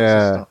all this sorts of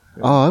yeah. stuff.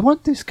 Oh, I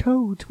want this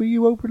coat. Will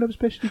you open up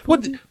specially for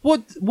me?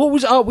 What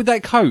was up with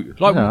that coat?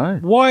 Like, No.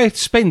 why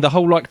spend the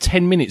whole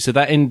 10 minutes of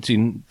that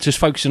ending just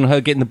focusing on her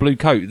getting the blue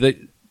coat that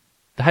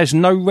has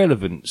no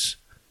relevance?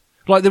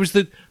 Like there's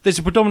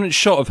a predominant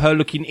shot of her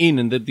looking in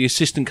and the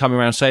assistant coming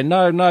around saying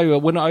no,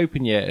 we're not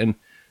open yet, and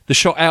the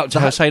shot out to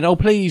her saying oh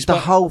please, The but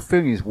whole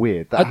thing is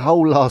weird. That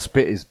whole last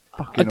bit is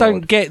fucking I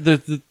don't odd. get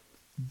the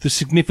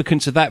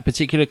significance of that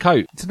particular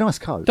coat. It's a nice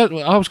coat. I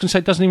was going to say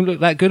it doesn't even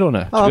look that good on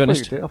her, to Oh, be I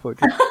honest. thought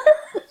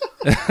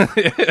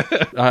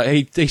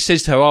it did. He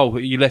says to her, "Oh,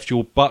 you left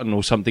your button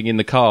or something in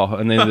the car,"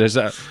 and then there's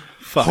that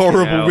Fucking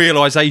horrible hell.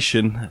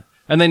 realization.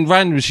 And then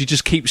randomly she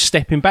just keeps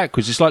stepping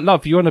backwards. It's like,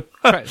 love, you're on a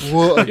What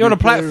are you're on a you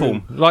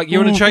platform, like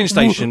you're on a train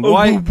station.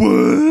 Why?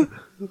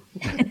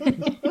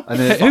 And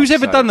then it's Who's like,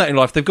 ever so- done that in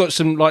life? They've got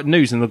some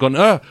news and they've gone,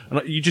 and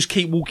you just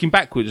keep walking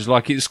backwards,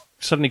 like it's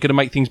suddenly going to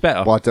make things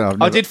better. Well, I don't know. I've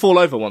I never- did fall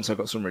over once. I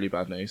got some really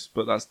bad news,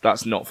 but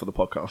that's not for the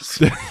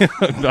podcast.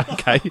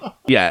 Okay.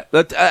 Yeah,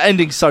 that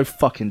ending's so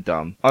fucking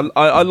dumb.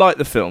 I like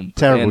the film.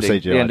 Terrible the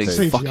ending, CGI The ending's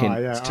too. fucking.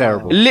 yeah. It's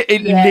terrible.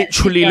 It Yeah,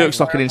 literally it's looks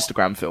like an very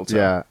Instagram filter.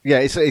 Yeah, yeah.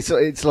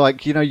 It's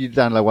like, you know, you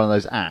download one of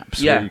those apps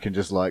Yeah. where you can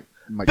just like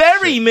make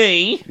Bury shit.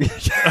 me.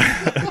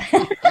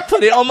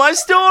 Put it on my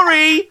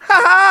story.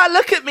 Ha ha!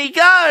 Look at me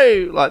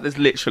go. Like there's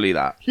literally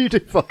that. You do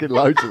fucking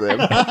loads of them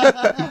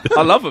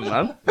I love them,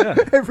 man. Yeah.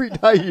 every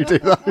day. You do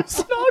those.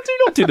 No, I do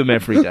not do them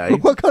every day.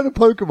 What kind of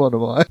Pokemon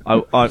am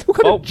I? What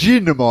kind of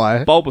gin am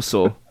I?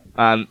 Bulbasaur.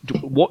 And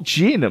what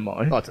gin am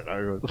I? I don't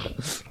know.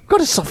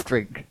 Got a soft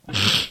drink.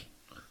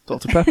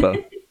 Dr Pepper.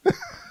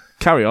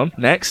 Carry on.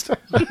 Next.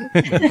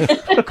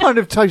 What kind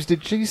of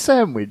toasted cheese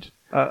sandwich?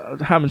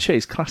 Ham and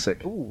cheese,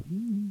 classic.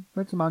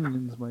 Add some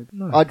onions, maybe.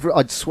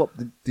 I'd swap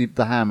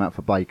the ham out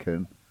for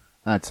bacon.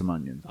 Add some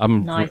onions.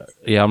 Nice.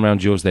 I'm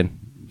round yours then.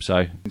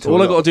 So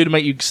All I got to do to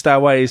make you stay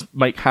away is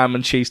make ham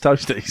and cheese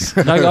toasties.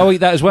 no, I'll eat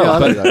that as well. Yeah,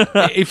 I'll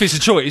but if it's a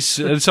choice,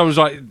 and someone's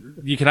like,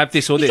 you can have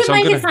this or You this. could I'm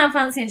make it gonna. sound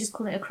fancy and just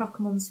call it a croque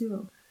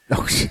monsieur.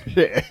 Oh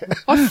shit!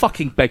 I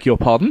fucking beg your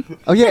pardon.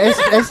 Oh yeah,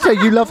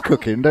 SJ, you love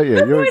cooking, don't you?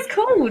 That's what it's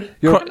called.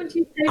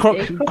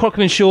 Croque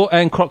Monsieur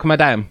and Croque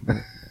Madame.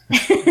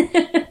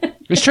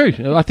 It's true.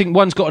 I think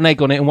one's got an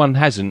egg on it and one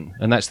hasn't,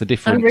 and that's the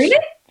difference. Oh, really?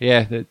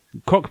 Yeah, the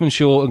Croque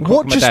Monsieur and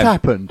Croque What just Madame.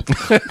 happened?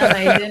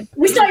 Amazing.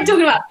 We started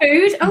talking about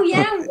food. Oh,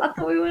 yeah. I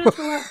thought we were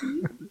talking about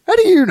food. How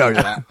do you know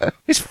that?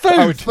 It's food.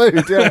 Oh, it's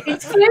food. Yeah.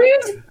 It's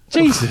food?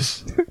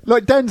 Jesus.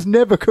 Like Dan's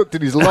never cooked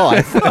in his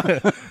life.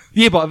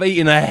 Yeah, but I've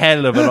eaten a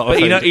hell of a lot of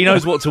food. He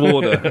knows what to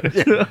order.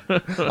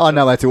 I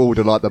know how to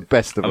order like the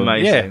best of them.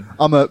 Amazing. Yeah.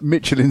 I'm a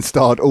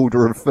Michelin-starred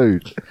order of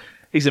food.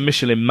 He's a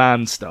Michelin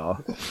Man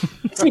star.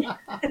 I've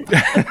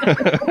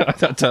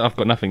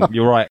got nothing.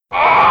 You're right.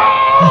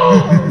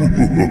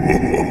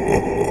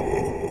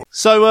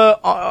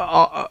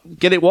 So,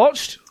 get it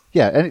watched?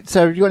 Yeah, and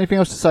so have you got anything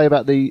else to say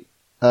about the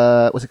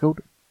what's it called?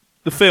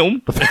 The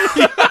film. You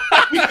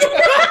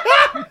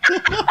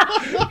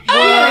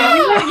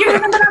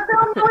remember that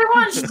film that we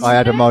watched? I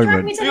had a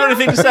moment. You got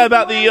anything to say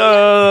about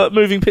the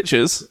moving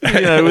pictures?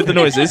 With the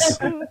noises.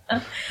 No,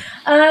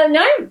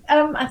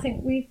 I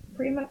think we've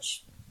pretty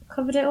much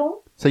covered it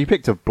all. So you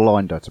picked a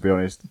blinder, to be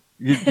honest.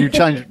 You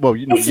changed. Well,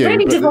 you not It's you.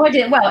 really but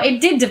divided. Well, it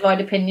did divide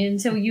opinion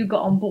until you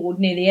got on board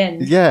near the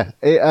end. yeah,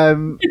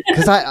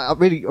 because I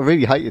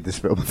really hated this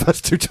film the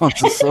first 2 times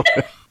I saw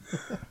it.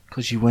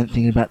 Because you weren't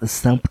thinking about the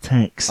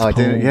subtext. I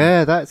didn't.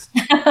 Yeah, that's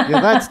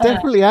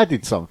definitely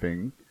added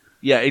something.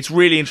 Yeah, it's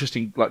really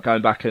interesting. Like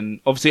going back and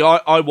obviously,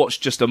 I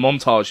watched just a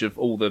montage of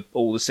all the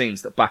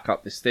scenes that back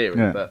up this theory.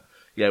 Yeah. But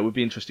yeah, it would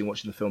be interesting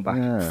watching the film back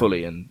Yeah.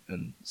 fully and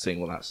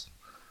seeing what that's.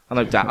 I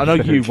know, Dan. I know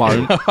you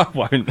won't. I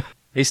won't.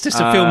 It's just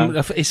a film.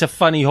 It's a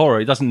funny horror.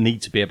 It doesn't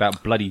need to be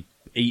about bloody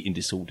eating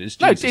disorders.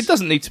 No, Jesus. it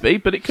doesn't need to be,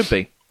 but it could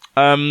be.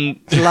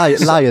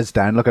 Layers,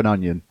 Dan, like an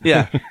onion.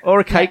 Yeah, or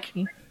a cake.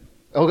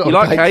 Oh, You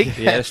like cake?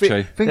 Yeah, that's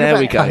true. Think There about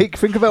we go. cake.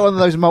 Think about one of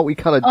those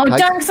multicoloured Oh,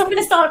 cakes. don't, because I'm going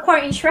to start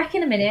quoting Shrek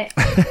in a minute.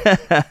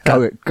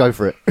 Go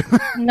for it.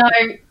 No.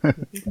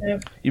 No.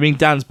 You mean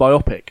Dan's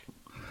biopic?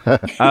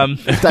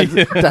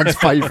 Dan's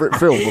favourite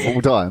film of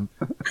all time.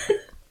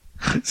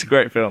 It's a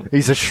great film.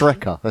 He's a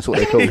Shrekker. That's what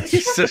they call it.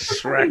 It's a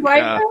Shrek.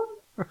 Right,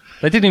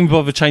 They didn't even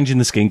bother changing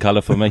the skin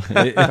colour for me.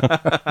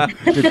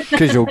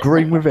 Because you're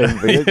green with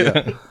envy.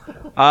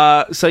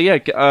 Aren't you? So yeah,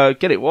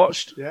 get it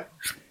watched.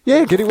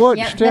 Yeah, get it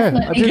watched. Yeah, Yeah,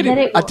 definitely get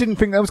it I didn't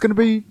think that was going to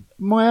be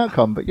my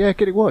outcome, but yeah,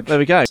 get it watched. There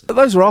we go.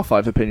 Those are our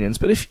 5 opinions,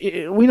 but if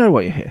we know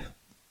why you're here,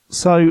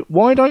 so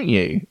why don't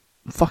you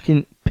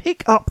fucking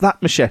pick up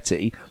that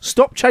machete,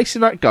 stop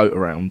chasing that goat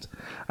around,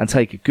 and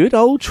take a good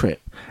old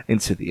trip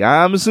into the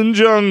Amazon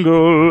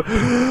jungle. Go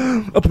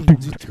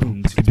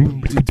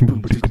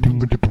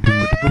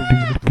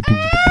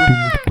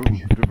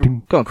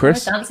on, I was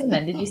Chris. dancing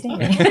then, did you see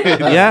me?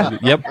 Yeah.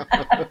 Yep.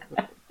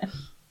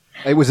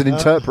 It was an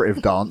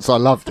interpretive dance. I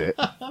loved it.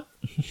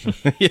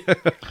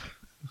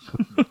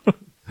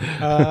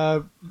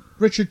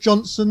 Richard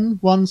Johnson,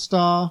 1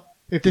 star.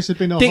 If this had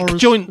been a Dick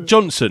horror...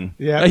 Johnson.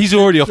 Yeah. He's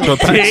already off to a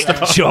bad Dick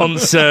start.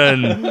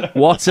 Johnson.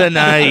 What a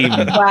name.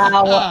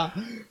 Wow.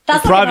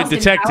 That's Private like an Austin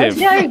detective.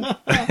 Powers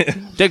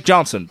joke. Dick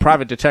Johnson,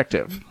 private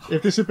detective.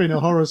 If this had been a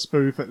horror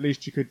spoof, at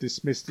least you could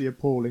dismiss the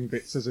appalling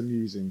bits as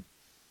amusing.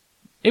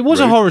 It was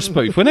a horror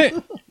spoof, wasn't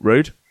it?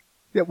 Rude.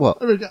 Yeah, what?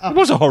 It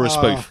was a horror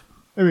spoof.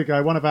 Here we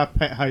go, one of our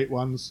pet hate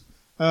ones.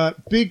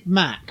 Big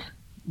Mac,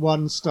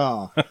 1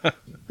 star.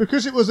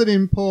 Because it was an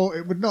import,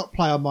 it would not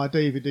play on my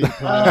DVD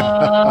player.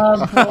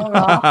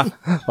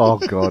 Oh,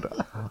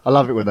 God. I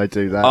love it when they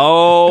do that.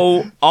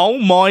 Oh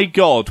my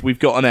God, we've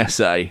got an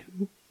essay.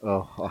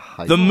 Oh, I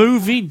hate The it.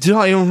 movie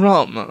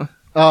Diorama.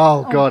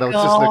 Oh, God, I was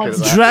just God. looking at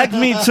that. Dragged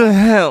me to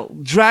hell,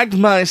 dragged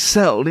my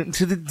soul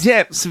into the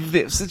depths of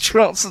this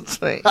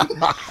atrocity.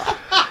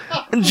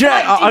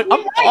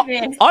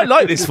 I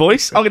like this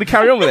voice. I'm going to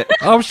carry on with it.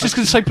 I was just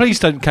going to say, please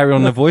don't carry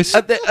on the voice.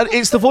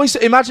 It's the voice.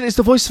 Imagine it's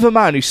the voice of a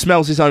man who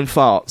smells his own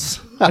farts.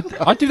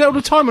 I do that all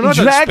the time, and I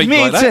don't Dragged speak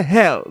me like to that.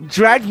 hell,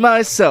 dragged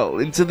my soul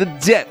into the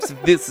depths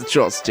of this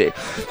atrocity.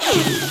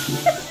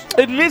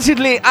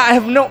 Admittedly, I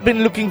have not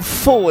been looking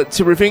forward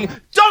to reviewing.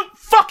 Don't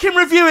fucking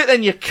review it,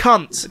 then, you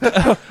cunt.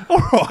 All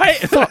right.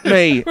 Fuck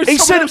me. He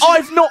said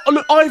I've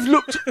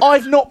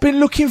not been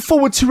looking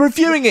forward to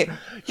reviewing it.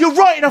 You're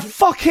writing a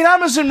fucking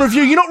Amazon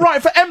review. You're not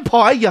writing for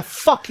Empire, you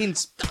fucking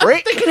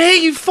prick. They can hear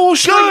you 4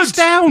 streets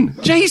down.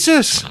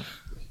 Jesus.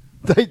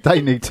 They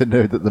need to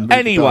know that the movie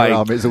Anyway.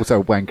 Diorama is also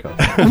a wanker.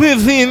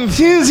 With the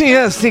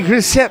enthusiastic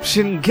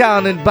reception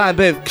garnered by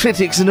both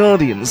critics and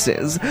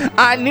audiences,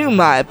 I knew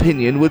my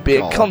opinion would be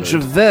a God.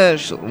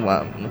 controversial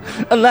one.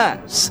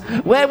 Alas,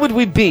 where would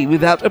we be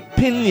without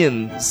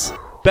opinions?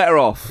 Better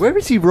off. Where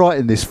is he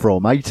writing this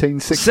from?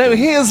 1860? So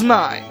here's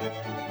mine.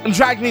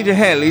 Drag Me to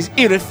Hell is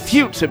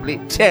irrefutably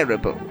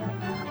terrible.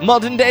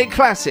 Modern day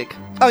classic.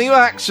 Are you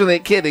actually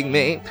kidding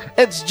me?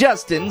 It's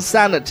just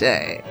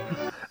insanity.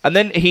 And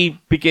then he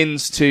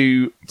begins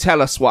to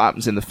tell us what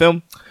happens in the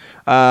film.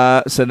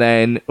 So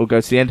then we'll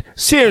go to the end.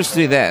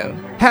 Seriously though,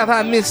 have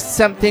I missed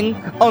something?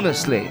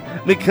 Honestly,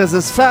 because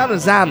as far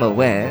as I'm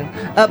aware,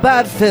 a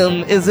bad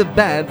film is a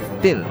bad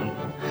film.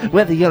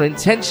 Whether you're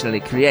intentionally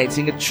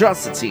creating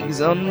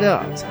atrocities or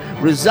not,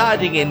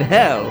 residing in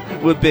hell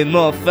would be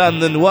more fun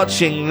than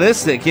watching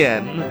this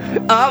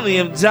again. Army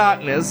of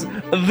Darkness,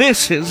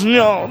 this is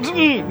not.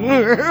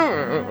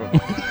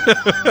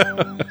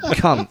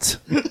 Cunt.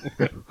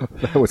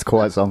 That was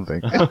quite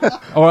something.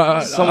 All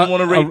right, Someone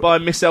want to read by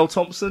Miss L.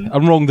 Thompson?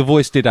 I'm wrong. The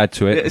voice did add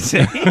to it.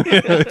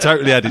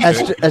 Totally added to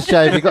it.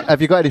 SJ,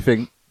 have you got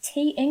anything?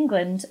 T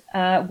England,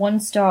 1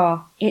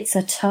 star. It's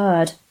a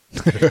turd.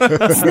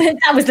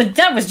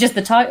 that was just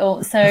the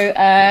title. So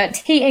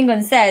T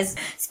England says,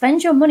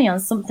 spend your money on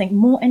something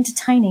more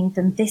entertaining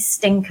than this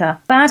stinker.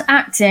 Bad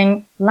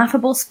acting,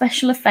 laughable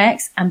special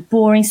effects, and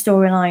boring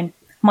storyline.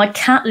 My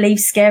cat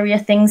leaves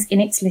scarier things in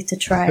its litter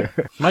tray.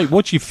 Mate,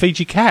 what do you feed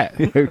your cat?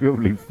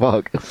 Holy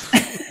fuck.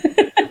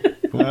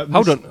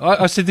 Hold on.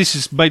 I said this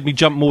has made me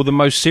jump more than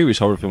most serious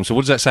horror films. So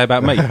what does that say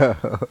about me?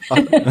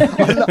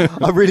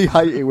 I really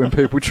hate it when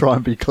people try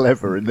and be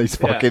clever in these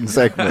fucking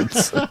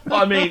segments.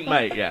 I mean,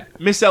 mate, yeah.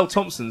 Miss L.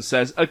 Thompson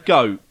says, a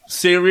goat.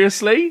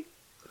 Seriously?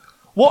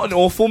 What an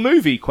awful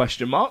movie,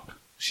 question mark.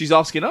 She's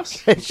asking us?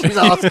 She's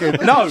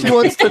asking. No. She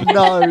wants to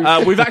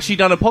know. We've actually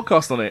done a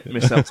podcast on it,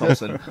 Miss L.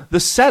 Thompson. The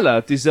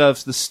Seller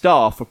deserves the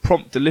star for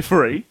prompt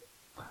delivery,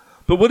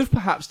 but would have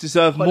perhaps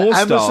deserved more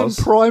Amazon stars.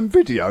 Prime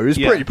Video is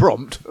Yeah. pretty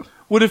prompt.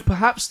 Would have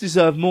perhaps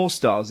deserved more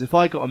stars if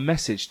I got a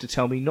message to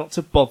tell me not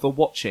to bother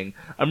watching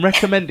and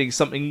recommending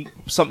something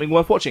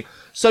worth watching.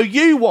 So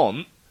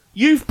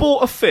you've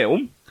bought a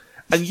film,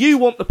 and you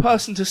want the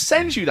person to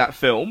send you that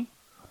film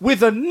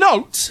with a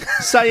note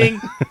saying,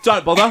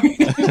 don't bother.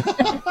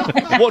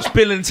 Watch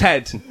Bill and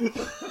Ted.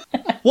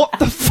 What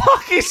the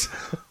fuck is...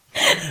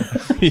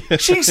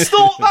 She's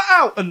thought that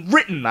out and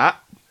written that.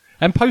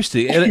 And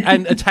posted it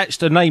and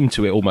attached a name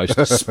to it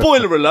almost.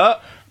 Spoiler alert.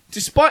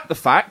 Despite the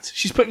fact,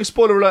 she's putting a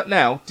spoiler alert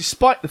now,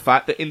 despite the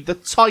fact that in the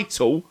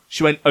title,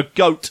 she went, a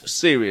goat,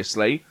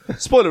 seriously.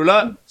 Spoiler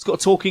alert, it's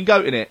got a talking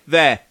goat in it.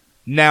 There.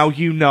 Now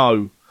you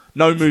know.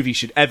 No movie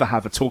should ever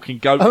have a talking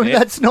goat Oh, in it.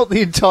 that's not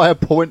the entire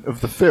point of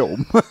the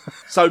film.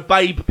 So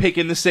Babe Pig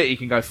in the City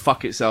can go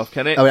fuck itself,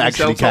 can it? Oh, it Miss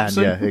L. actually can,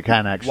 Thompson? yeah. It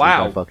can actually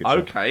Wow, go fuck itself.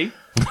 okay.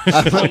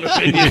 Strong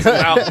opinions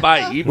about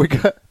Babe.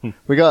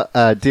 We got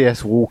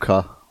D.S.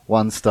 Walker,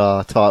 1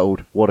 star,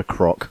 titled "What a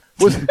Crock."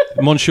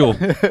 Monsieur.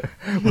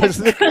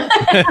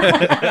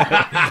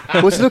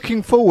 Was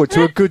looking forward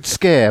to a good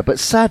scare, but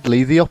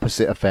sadly the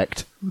opposite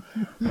effect. What,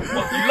 you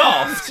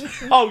laughed?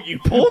 Oh, you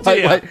poor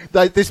dear.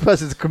 This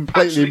person's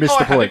completely Actually, missed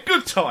the I had point. a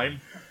good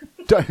time.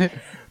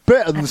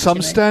 Better than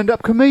some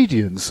stand-up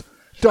comedians.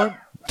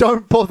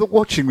 Don't bother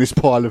watching this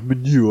pile of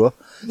manure.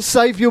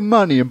 Save your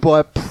money and buy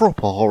a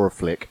proper horror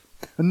flick.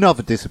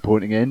 Another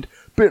disappointing end.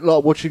 Bit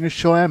like watching a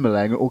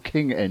Shyamalan or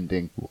King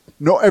ending.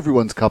 Not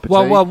everyone's cup of tea.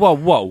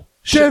 Whoa.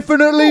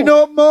 Definitely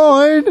not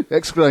mine!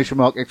 Exclamation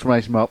mark,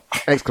 exclamation mark,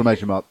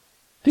 exclamation mark.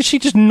 Did she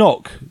just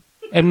knock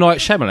M. Night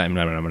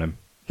Shyamalan?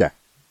 Yeah.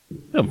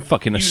 I'm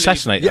fucking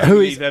assassinate Yeah, that. who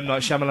Leave is M.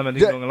 Night Shyamalan and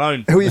Leave Long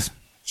Alone. who is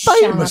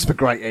famous for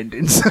great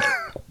endings.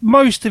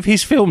 Most of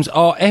his films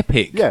are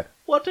epic. Yeah,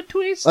 What a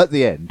twist. at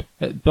the end.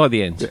 By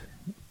the end.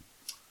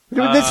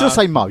 Let's not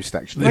say most,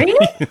 actually.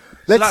 Really?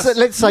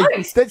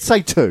 Let's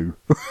say 2.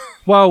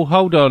 Well,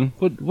 hold on.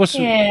 What's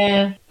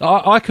Yeah.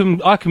 I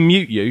can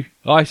mute you.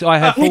 I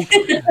have full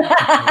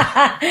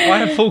I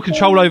have full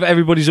control over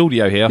everybody's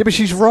audio here. Yeah, but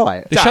she's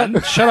right.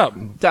 Shut up.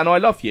 Dan, I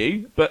love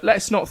you, but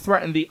let's not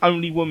threaten the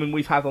only woman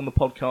we've had on the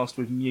podcast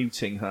with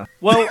muting her.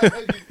 Well,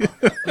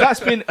 that's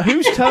been...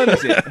 Whose turn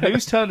is it?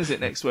 Whose turn is it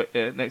next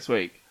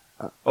week?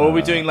 Or are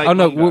we doing Lake Oh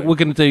no, Mungo? we're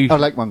going to do. Oh,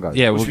 Lake Mungo.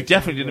 Yeah, Which we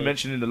definitely didn't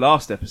mention in the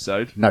last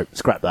episode. No,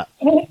 scrap that.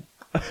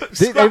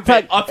 Scrap in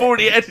fact, it. I've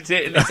already edited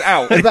it and it's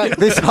out. in fact,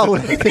 this whole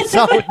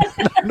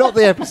not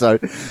the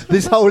episode.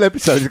 This whole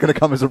episode is going to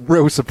come as a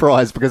real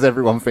surprise because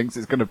everyone thinks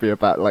it's going to be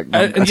about Lake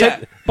Mungo. And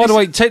Yeah. by the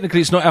way,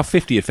 technically, it's not our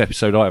 50th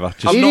episode either.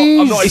 Just, I'm not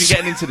even is.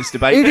 getting into this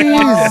debate. It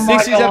is.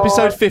 This is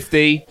episode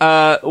 50. We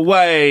don't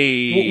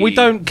We've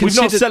not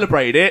consider-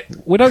 celebrated it.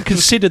 we don't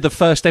consider the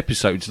first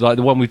episode like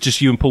the one with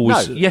just you and Paul.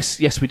 Was, No.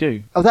 Yes, we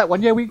do. Oh, that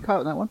one. Yeah, we can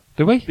cut that one.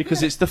 do we?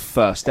 Because it's the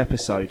first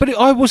episode. But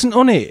I wasn't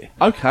on it.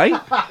 Okay.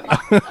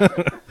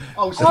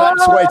 Oh, so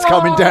that's what it's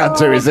coming down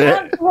to, is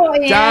it?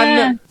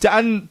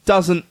 Dan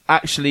doesn't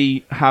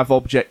actually have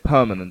object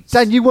permanence.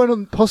 Dan, you weren't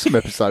on the Possum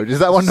episode. Is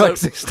that one So- not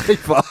exist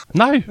either?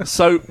 No,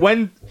 So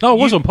when no,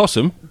 I was on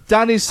Possum.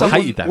 Dan is I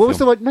someone... hated that What was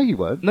the film. one? No, you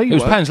weren't. No, It you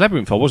was weren't. Pan's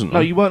Labyrinth. I wasn't. No,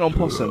 on. you weren't on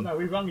Possum. No,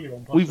 we rang you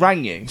on. We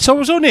rang you. So I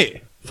was on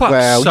it. Fuck's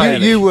Well,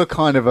 sake. you were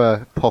kind of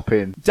a pop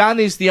in. Dan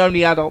is the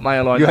only adult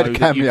male I You know had a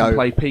that you can cameo.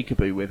 play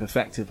peekaboo with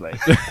effectively.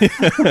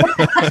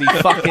 'Cause he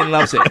fucking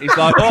loves it. He's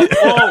like,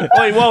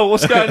 whoa,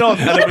 what's going on?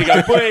 And then we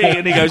go, wee,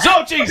 and he goes,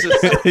 oh, Jesus!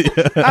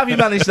 How have you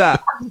managed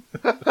that?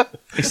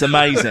 It's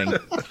amazing.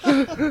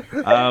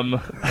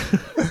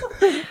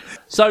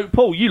 So,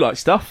 Paul, you like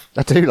stuff.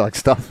 I do like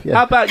stuff. How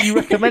Yeah. about you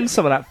recommend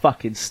some of that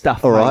fucking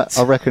stuff, All right. mate?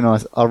 I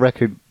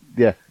reckon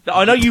Yeah.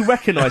 I know you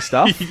recognise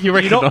stuff. You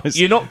recognise.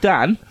 You're not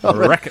Dan. I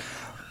reckon.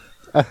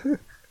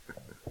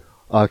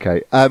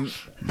 Okay.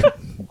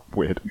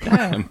 Weird.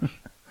 Damn.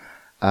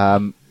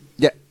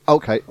 Yeah.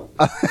 Okay.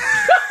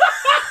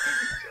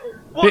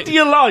 What do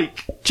you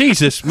like?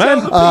 Jesus, Tell man.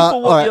 the people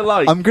All what right, you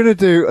like. I'm going to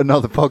do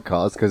another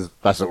podcast because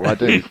that's all I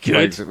do, Good.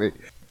 basically.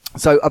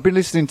 So I've been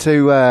listening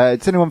to.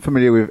 Is anyone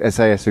familiar with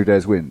SAS Who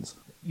Dares Wins?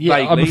 Yeah,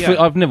 Vaguely,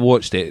 yeah. I've never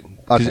watched it.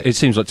 'Cause Okay. It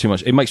seems like too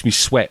much. It makes me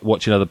sweat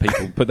watching other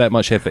people put that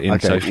much effort in.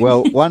 Okay. So.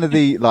 Well, one of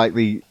the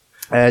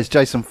it's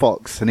Jason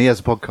Fox, and he has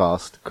a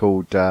podcast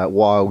called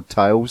Wild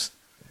Tales,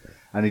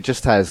 and he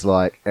just has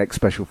like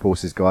ex-special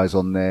forces guys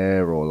on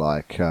there, or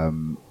like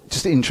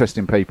just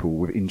interesting people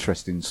with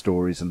interesting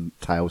stories and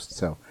tales to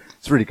tell.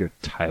 It's really good.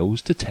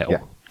 Tales to tell.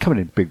 Yeah. Coming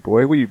in, big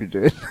boy. What have you been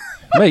doing?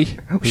 Me,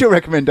 What's your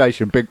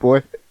recommendation, big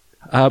boy?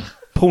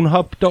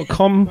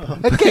 Pornhub.com.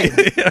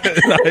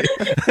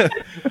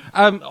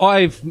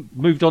 I've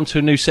moved on to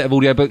a new set of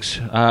audiobooks,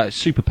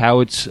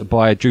 Superpowered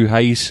by Drew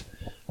Hayes,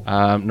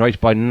 narrated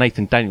by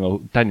Nathan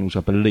Daniels, I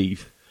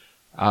believe.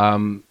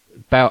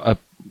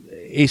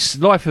 It's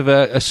life of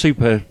a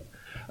super,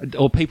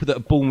 or people that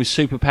are born with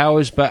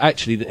superpowers, but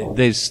actually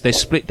they're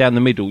split down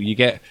the middle. You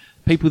get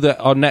people that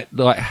are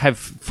have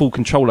full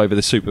control over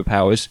the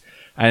superpowers,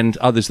 and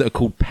others that are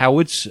called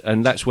powards,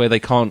 and that's where they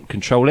can't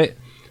control it.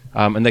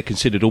 And they're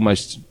considered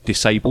almost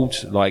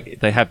disabled, like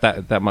they have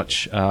that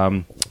much.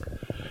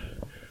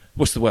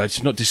 What's the word?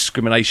 It's not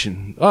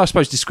discrimination. Oh, I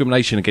suppose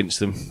discrimination against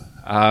them.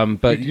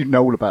 But You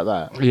know all about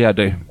that. yeah, I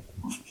do.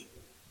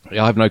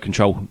 Yeah, I have no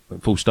control,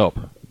 full stop,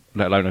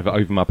 let alone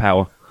over my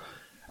power.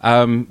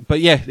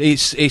 But yeah,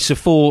 it's a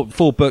four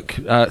book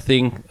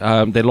thing.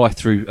 Their life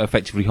through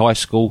effectively high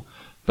school,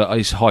 but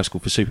it's high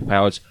school for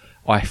superpowers.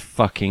 I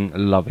fucking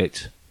love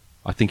it.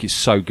 I think it's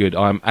so good.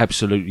 I'm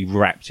absolutely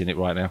wrapped in it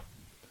right now.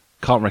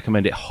 Can't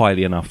recommend it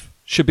highly enough.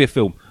 Should be a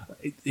film.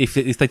 If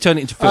they turn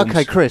it into films.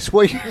 Okay, Chris.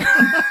 What?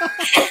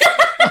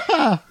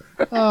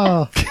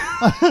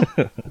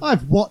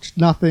 I've watched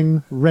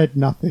nothing, read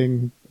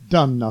nothing,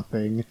 done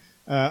nothing.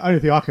 Only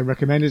thing I can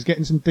recommend is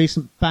getting some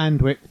decent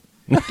bandwidth.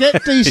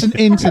 Get decent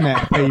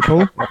internet,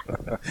 people.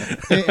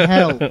 It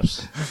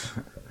helps.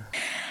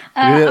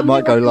 It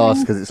might go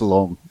last because it's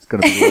long. It's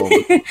going to be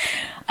long.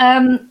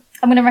 I'm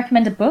going to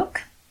recommend a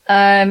book.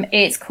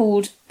 It's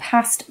called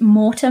Past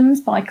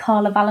Mortems by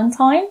Carla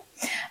Valentine.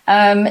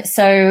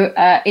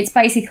 It's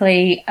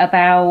basically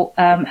about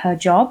her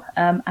job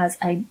as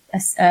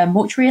a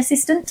mortuary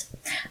assistant.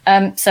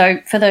 So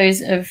for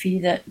those of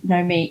you that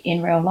know me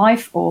in real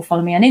life or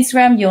follow me on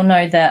Instagram, you'll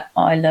know that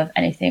I love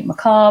anything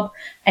macabre,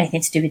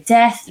 anything to do with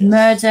death,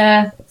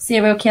 murder,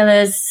 serial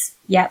killers.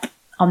 Yep,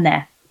 I'm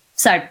there.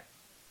 So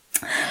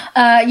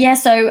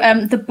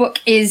the book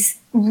is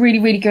really,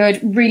 really good,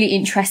 really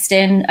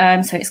interesting.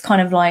 So it's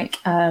kind of like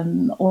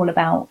all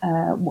about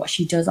what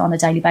she does on a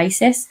daily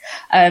basis.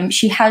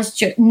 She has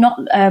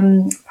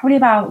probably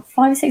about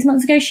 5 or 6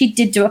 months ago, she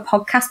did do a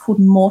podcast called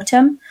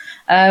Mortem.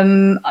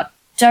 I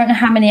don't know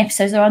how many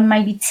episodes are on,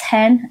 maybe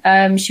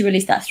 10. She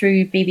released that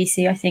through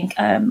BBC, I think.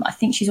 I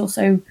think she's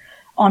also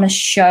on a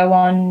show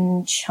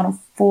on Channel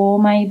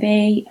 4,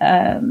 maybe.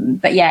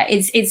 But yeah,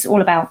 it's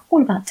all about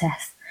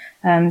death.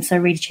 So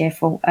really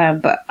cheerful,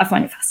 but I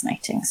find it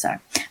fascinating. So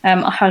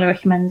I highly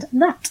recommend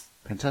that.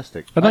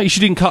 Fantastic. I noticed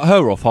you didn't cut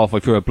her off halfway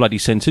through a bloody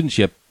sentence,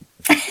 you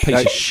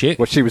piece of shit.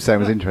 What she was saying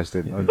was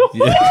interesting.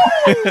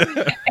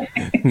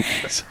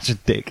 Such a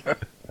dick.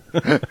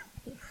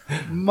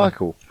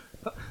 Michael.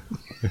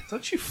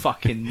 Don't you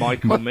fucking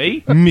Michael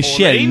me.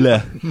 Michelle.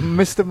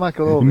 Mr.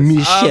 Michael August.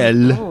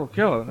 Michelle. Oh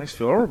god, that makes me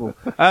feel horrible.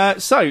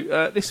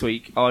 This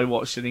week I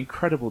watched an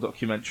incredible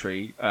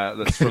documentary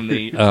that's from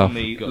the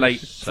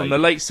late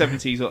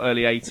 70s or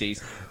early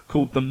 80s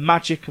called The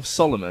Magic of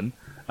Solomon.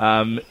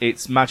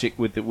 It's magic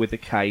with a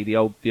K, the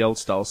old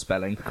style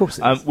spelling. Of course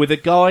it is. With a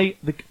guy,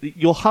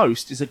 your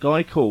host is a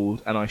guy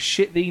called, and I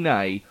shit thee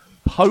nay,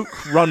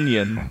 Poke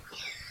Runyon.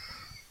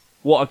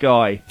 What a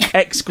guy!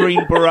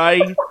 Ex-Green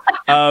Beret.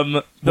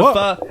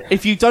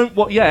 If you don't,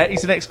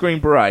 he's an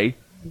ex-Green Beret.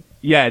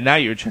 Yeah, now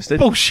you're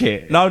interested.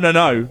 Bullshit.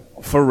 No.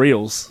 For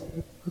reals.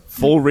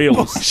 For reals.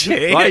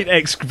 Bullshit. Right?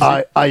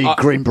 I eat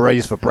green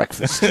berets for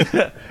breakfast.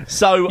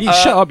 So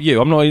Shut up,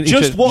 you. I'm not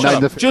interested.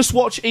 Just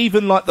watch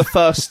even like the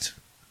first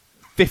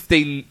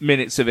 15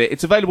 minutes of it.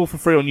 It's available for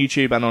free on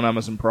YouTube and on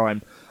Amazon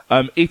Prime.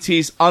 It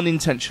is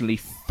unintentionally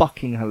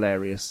fucking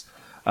hilarious.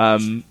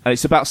 And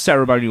it's about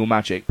ceremonial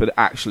magic, but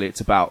actually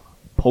it's about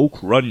Poke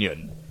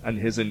Runyon and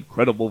his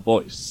incredible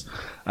voice.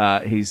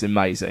 He's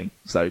amazing.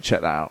 So check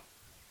that out.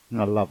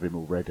 I love him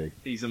already.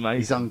 He's He's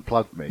amazing.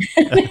 unplugged me.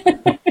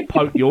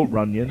 Poke your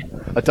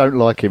Runyon. I don't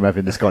like him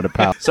having this kind of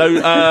power. So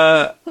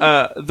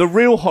the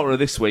real horror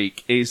this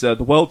week is the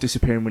world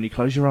disappearing when you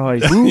close your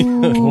eyes.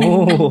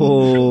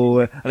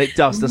 Ooh. And it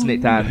does, doesn't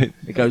it, Dan?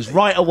 It goes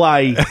right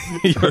away.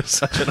 You're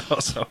such an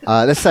arsehole.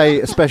 Let's say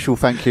a special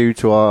thank you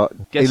to our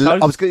Guest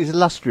host? his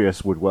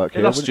illustrious woodwork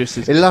here. Illustrious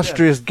is-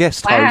 Illustrious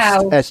guest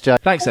Wow. host, SJ.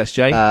 Thanks,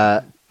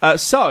 SJ.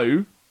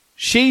 So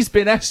she's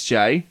been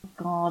SJ.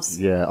 God.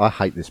 Yeah, I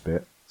hate this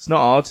bit. It's not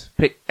hard.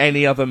 Pick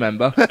any other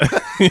member.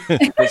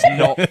 That's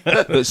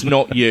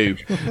not you.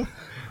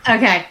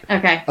 Okay.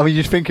 I mean,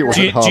 you'd think it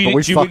wasn't hard, but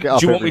we fuck it up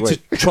do you want every me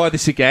week. to try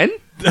this again?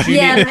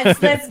 Yeah,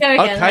 let's go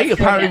again. Okay,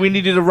 apparently we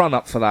needed a run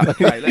up for that.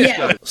 Okay, let's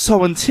go.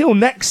 So until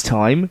next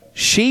time,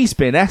 she's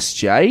been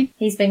SJ.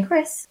 He's been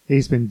Chris.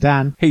 He's been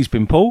Dan. He's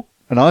been Paul.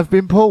 And I've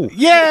been Paul.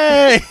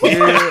 Yay!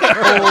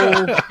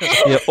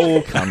 You're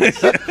all cunts.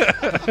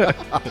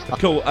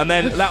 Cool, and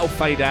then that'll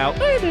fade out.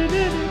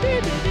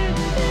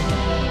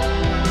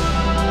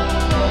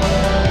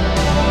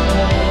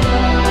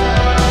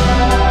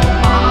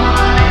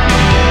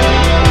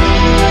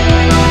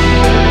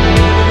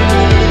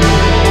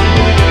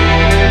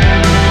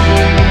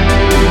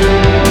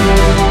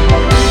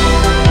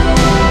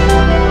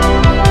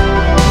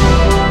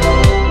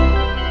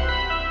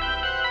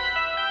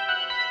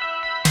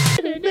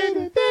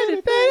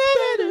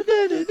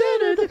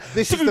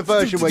 This is the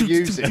version we're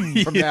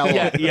using from now on.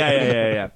 Yeah.